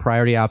this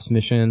priority ops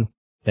mission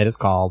that is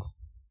called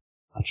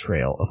A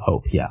Trail of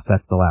Hope. Yes,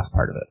 that's the last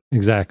part of it.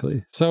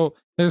 Exactly. So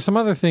there's some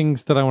other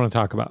things that I want to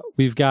talk about.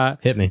 We've got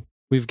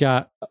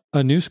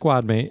a new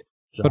squad mate,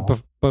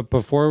 but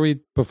before we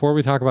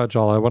talk about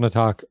Jol, I want to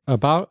talk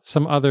about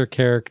some other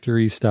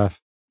character-y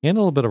stuff and a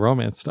little bit of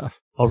romance stuff.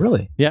 Oh,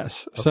 really?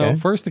 Yes. Okay. So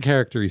first, the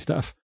character-y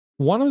stuff.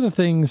 One of the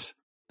things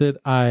that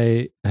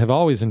I have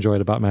always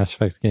enjoyed about Mass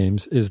Effect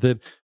games is that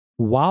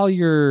while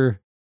you're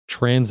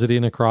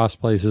transiting across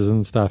places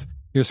and stuff,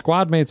 your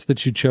squad mates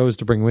that you chose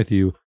to bring with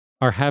you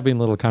are having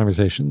little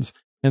conversations.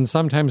 And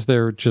sometimes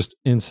they're just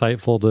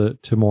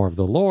insightful to more of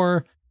the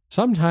lore.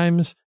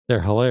 Sometimes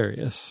they're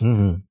hilarious.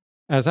 Mm-hmm.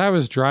 As I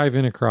was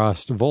driving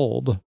across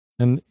Vold,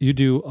 and you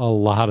do a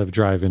lot of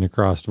driving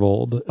across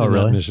Vold in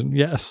that mission.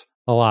 Yes,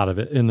 a lot of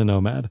it in the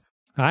Nomad.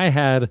 I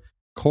had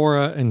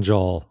Cora and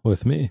Jol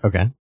with me.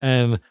 Okay.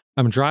 And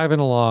I'm driving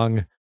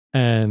along,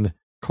 and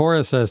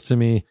Cora says to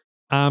me,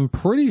 I'm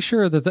pretty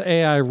sure that the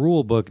AI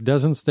rulebook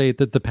doesn't state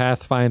that the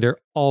Pathfinder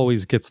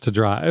always gets to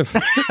drive.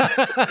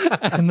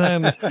 And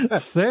then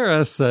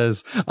Sarah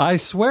says, I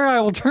swear I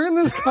will turn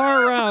this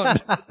car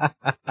around.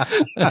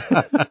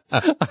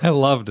 I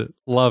loved it.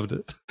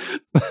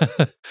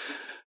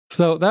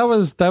 So that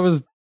was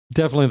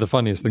definitely the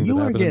funniest thing you that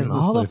were happened. getting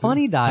all the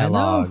funny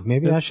dialogue.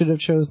 Maybe I should have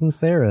chosen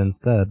Sarah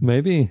instead.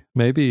 Maybe.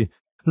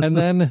 And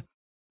then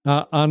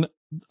on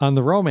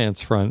the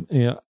romance front,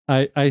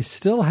 I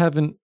still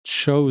haven't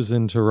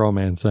chosen to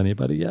romance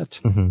anybody yet.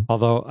 Mm-hmm.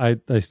 Although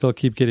I still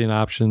keep getting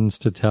options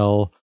to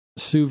tell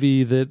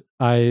Suvi that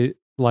I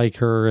like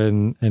her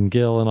and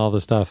Gil and all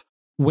this stuff.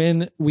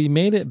 When we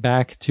made it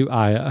back to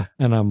Aya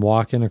and I'm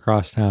walking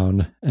across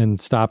town and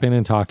stopping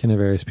and talking to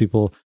various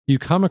people, you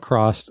come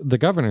across the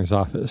governor's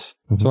office.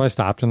 Mm-hmm. So I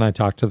stopped and I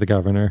talked to the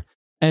governor.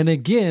 And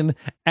again,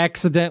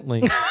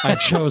 accidentally, I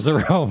chose a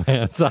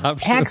romance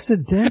option.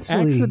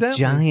 Accidentally.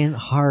 Giant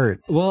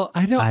hearts. Well,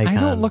 I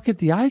don't look at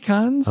the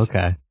icons.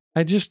 Okay.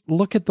 I just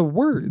look at the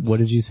words. What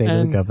did you say to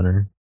the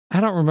governor?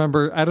 I don't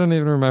remember. I don't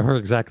even remember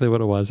exactly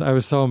what it was. I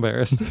was so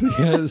embarrassed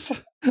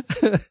because,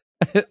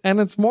 and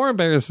it's more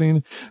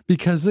embarrassing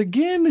because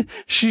again,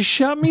 she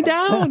shut me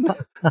down.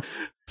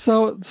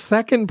 So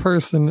second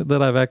person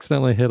that I've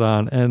accidentally hit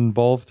on, and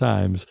both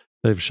times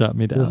they've shut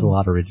me down. There's a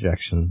lot of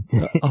rejection.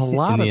 A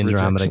lot in the of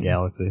Andromeda rejection.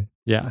 Galaxy.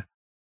 Yeah.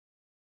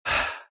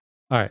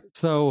 All right.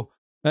 So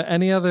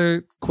any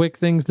other quick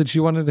things that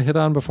you wanted to hit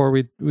on before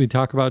we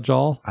talk about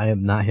Jol? I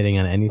am not hitting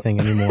on anything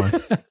anymore.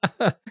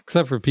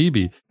 Except for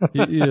PB.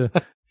 You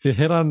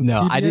hit on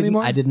no, PB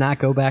anymore? I did not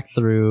go back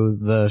through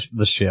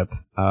the ship.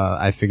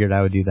 I figured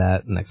I would do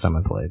that next time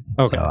I played.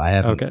 Okay. So I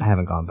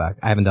haven't gone back.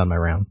 I haven't done my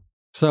rounds.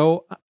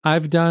 So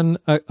I've done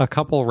a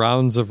couple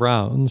rounds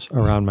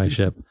around my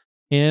ship,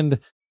 and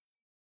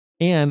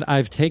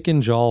I've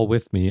taken Jol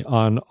with me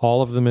on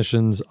all of the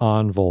missions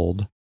on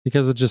Vold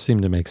because it just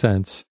seemed to make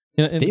sense.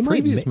 In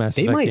previous Mass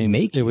Effect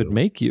games, it would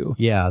make you.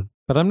 Yeah.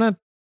 But I'm not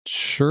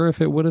sure if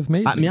it would have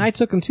made me. I mean, I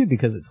took them too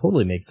because it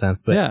totally makes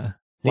sense. But yeah.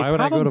 Why would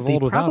I go to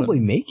Vold without it? They probably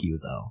make you,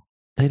 though.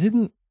 They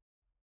didn't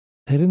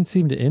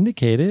seem to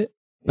indicate it.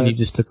 And you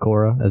just took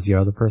Cora as the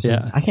other person?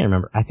 Yeah. I can't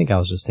remember. I think I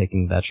was just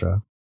taking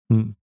Vetra.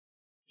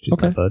 She's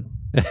okay. my bud.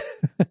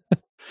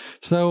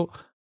 So,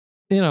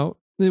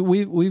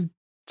 we've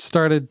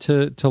started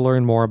to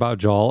learn more about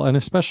Jol, and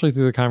especially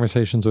through the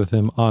conversations with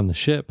him on the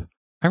ship.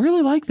 I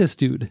really like this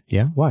dude.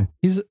 Yeah? Why?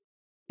 he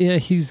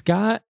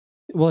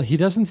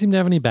doesn't seem to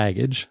have any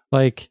baggage.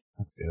 Like,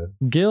 that's good.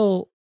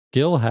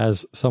 Gil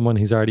has someone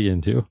he's already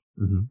into,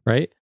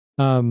 right?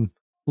 Liam,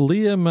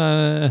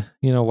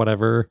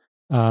 whatever.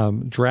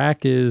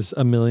 Drac is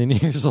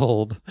 1,000,000 years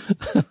old.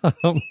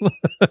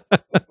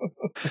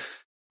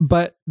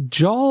 But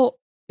Jol,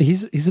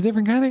 he's a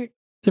different kind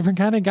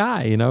of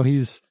guy.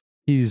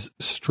 He's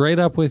straight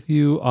up with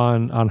you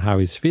on how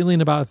he's feeling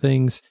about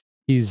things.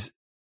 He's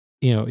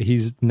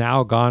he's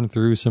now gone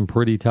through some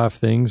pretty tough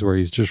things where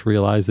he's just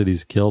realized that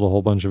he's killed a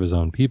whole bunch of his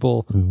own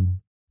people. Mhm.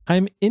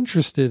 I'm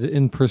interested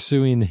in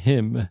pursuing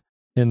him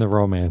in the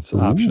romance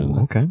option.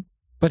 Okay.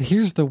 But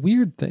here's the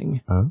weird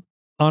thing. Huh?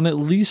 On at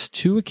least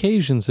 2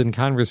 occasions in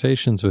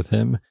conversations with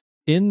him,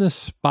 in the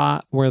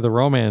spot where the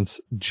romance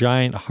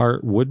giant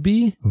heart would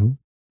be, Mhm.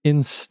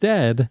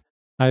 instead,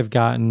 I've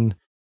gotten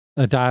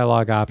a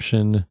dialogue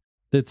option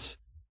that's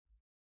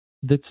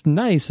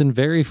nice and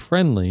very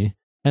friendly.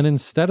 And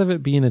instead of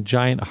it being a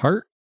giant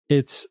heart,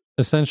 it's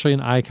essentially an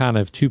icon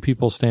of 2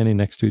 people standing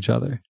next to each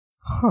other.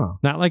 Huh.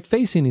 Not like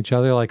facing each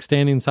other, like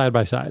standing side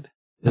by side.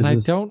 And I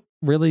don't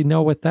really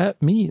know what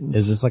that means.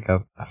 Is this like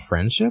a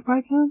friendship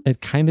icon?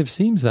 It kind of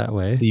seems that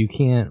way. So you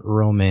can't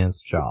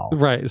romance Jal.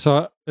 Right.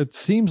 So it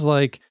seems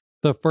like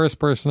the first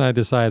person I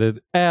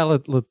decided,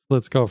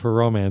 let's go for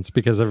romance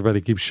because everybody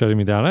keeps shutting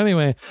me down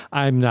anyway.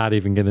 I'm not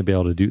even going to be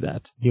able to do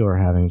that. You are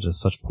having just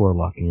such poor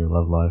luck in your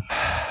love life.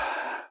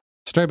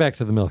 Straight back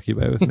to the Milky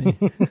Way with me.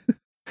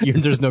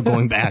 There's no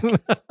going back.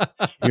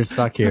 You're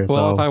stuck here.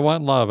 Well, if I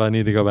want love, I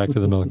need to go back to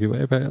the Milky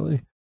Way,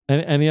 apparently.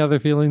 Any other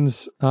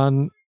feelings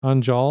on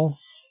Jal?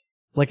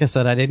 Like I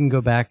said, I didn't go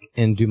back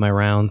and do my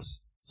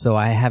rounds, so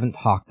I haven't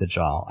talked to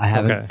Jal. I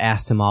haven't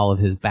asked him all of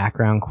his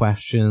background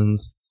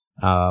questions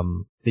that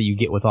you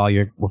get with all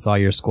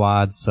your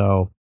squad.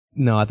 So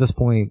no, at this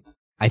point,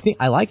 I think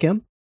I like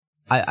him.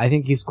 I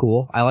think he's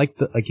cool. I like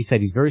like you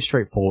said, he's very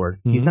straightforward.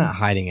 Mm-hmm. He's not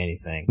hiding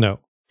anything. No.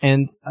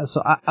 And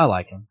so I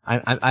like him.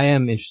 I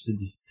am interested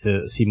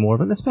to see more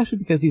of him, especially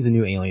because he's a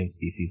new alien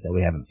species that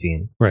we haven't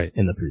seen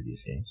in the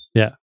previous games.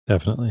 Yeah,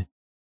 definitely.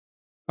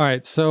 All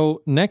right,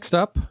 so next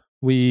up,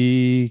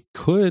 we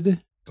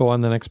could go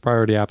on the next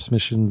priority ops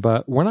mission,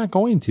 but we're not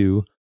going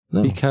to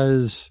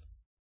because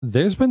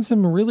there's been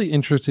some really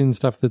interesting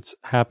stuff that's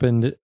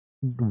happened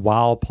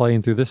while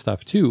playing through this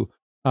stuff too.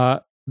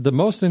 The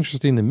most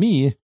interesting to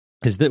me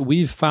is that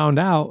we've found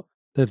out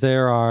that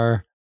there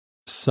are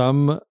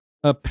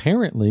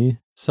apparently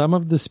some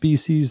of the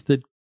species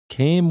that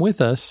came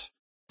with us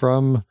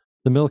from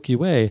the Milky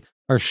Way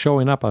are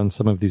showing up on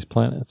some of these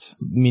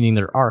planets. Meaning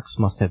their arcs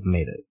must have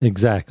made it.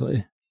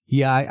 Exactly.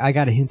 Yeah, I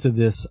got a hint of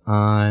this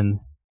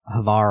on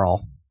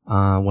Havarl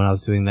when I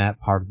was doing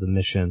that part of the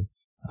mission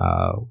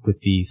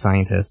with the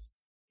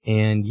scientists.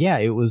 And yeah,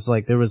 it was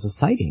like there was a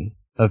sighting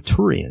of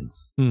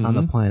Turians on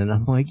the planet.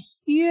 I'm like,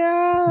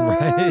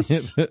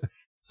 yes! Right.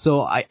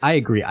 So I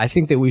agree. I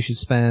think that we should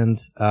spend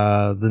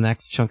the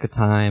next chunk of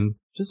time,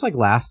 just like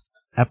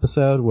last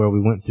episode where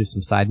we went through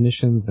some side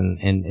missions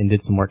and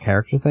did some more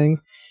character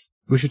things.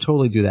 We should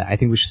totally do that. I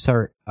think we should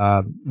start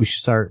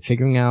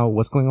figuring out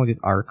what's going on with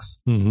these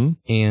arcs,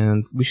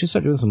 and we should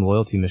start doing some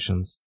loyalty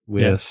missions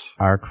with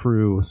our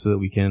crew so that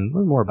we can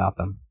learn more about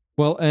them.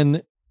 Well,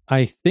 and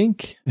I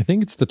think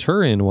it's the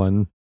Turian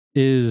one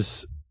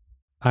is,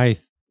 I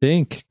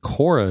think,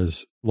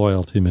 Korra's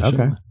loyalty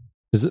mission. Okay.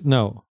 Is it?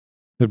 No,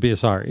 it would be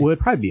Asari. Well, it'd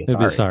probably be Asari. It'd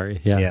be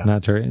Asari. Yeah,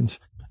 not Turians.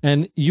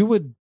 And you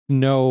would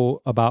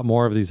know about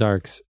more of these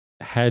arcs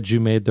had you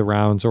made the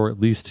rounds or at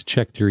least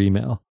checked your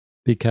email,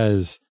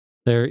 because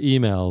there are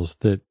emails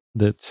that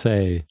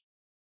say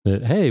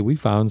that, hey, we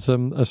found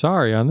some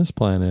Asari on this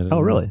planet.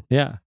 Oh, really?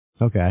 Yeah.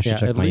 Okay, I should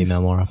check my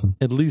email more often.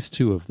 At least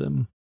 2 of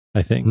them,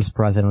 I think. I'm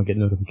surprised I don't get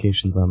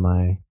notifications on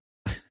my...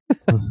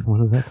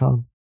 what is that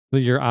called?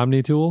 Your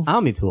Omni tool?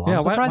 Omni tool. Yeah,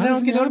 I'm surprised I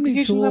don't get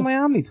notifications on my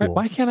Omni tool.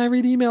 Why can't I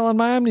read email on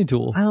my Omni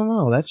tool? I don't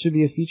know. That should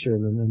be a feature.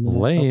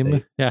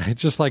 Lame. Yeah,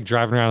 it's just like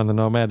driving around in the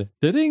Nomad.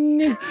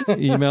 Ding!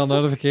 Email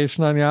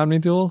notification on your Omni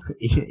tool.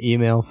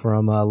 Email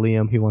from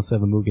Liam. He wants to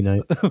have a movie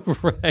night.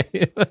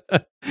 Right.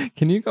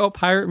 Can you go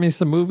pirate me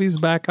some movies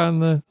back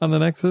on the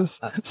Nexus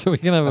so we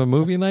can have a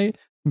movie night?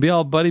 Be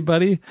all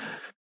buddy.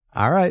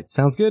 All right.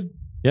 Sounds good.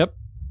 Yep.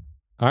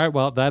 All right.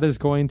 Well, that is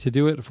going to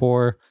do it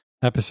for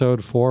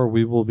episode 4.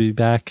 We will be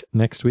back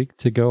next week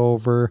to go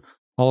over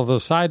all of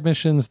those side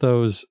missions,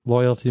 those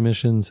loyalty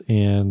missions,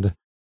 and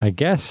I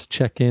guess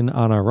check in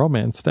on our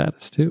romance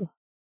status too.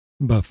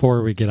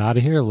 Before we get out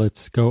of here,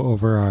 let's go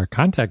over our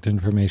contact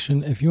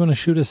information. If you want to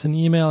shoot us an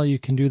email, you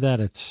can do that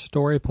at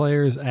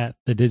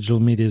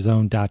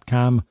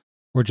storyplayers@thedigitalmediazone.com,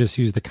 or just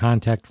use the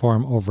contact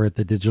form over at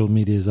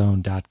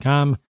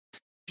thedigitalmediazone.com.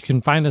 You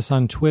can find us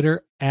on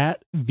Twitter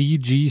at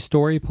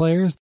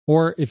VGStoryplayers,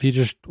 or if you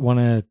just want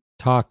to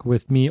talk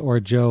with me or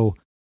Joe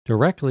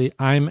directly,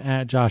 I'm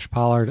at Josh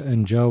Pollard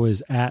and Joe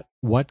is at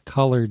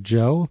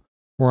WhatColorJoe.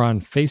 We're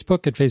on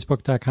Facebook at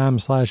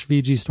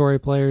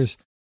facebook.com/VGStoryplayers.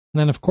 And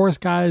then, of course,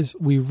 guys,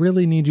 we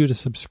really need you to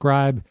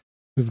subscribe.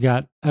 We've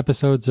got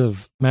episodes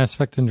of Mass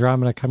Effect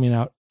Andromeda coming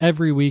out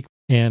every week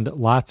and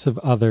lots of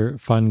other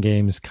fun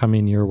games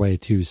coming your way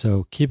too.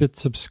 So keep it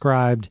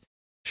subscribed,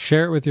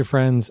 share it with your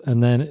friends,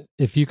 and then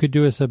if you could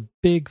do us a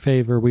big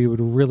favor, we would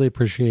really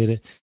appreciate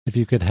it if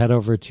you could head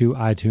over to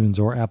iTunes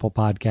or Apple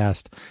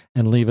Podcast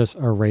and leave us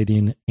a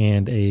rating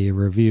and a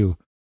review.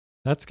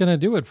 That's going to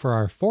do it for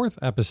our 4th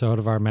episode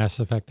of our Mass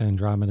Effect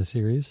Andromeda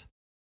series.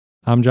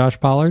 I'm Josh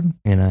Pollard.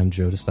 And I'm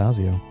Joe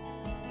DeStasio.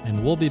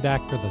 And we'll be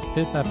back for the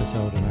 5th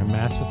episode in our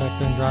Mass Effect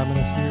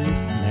Andromeda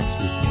series next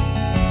week.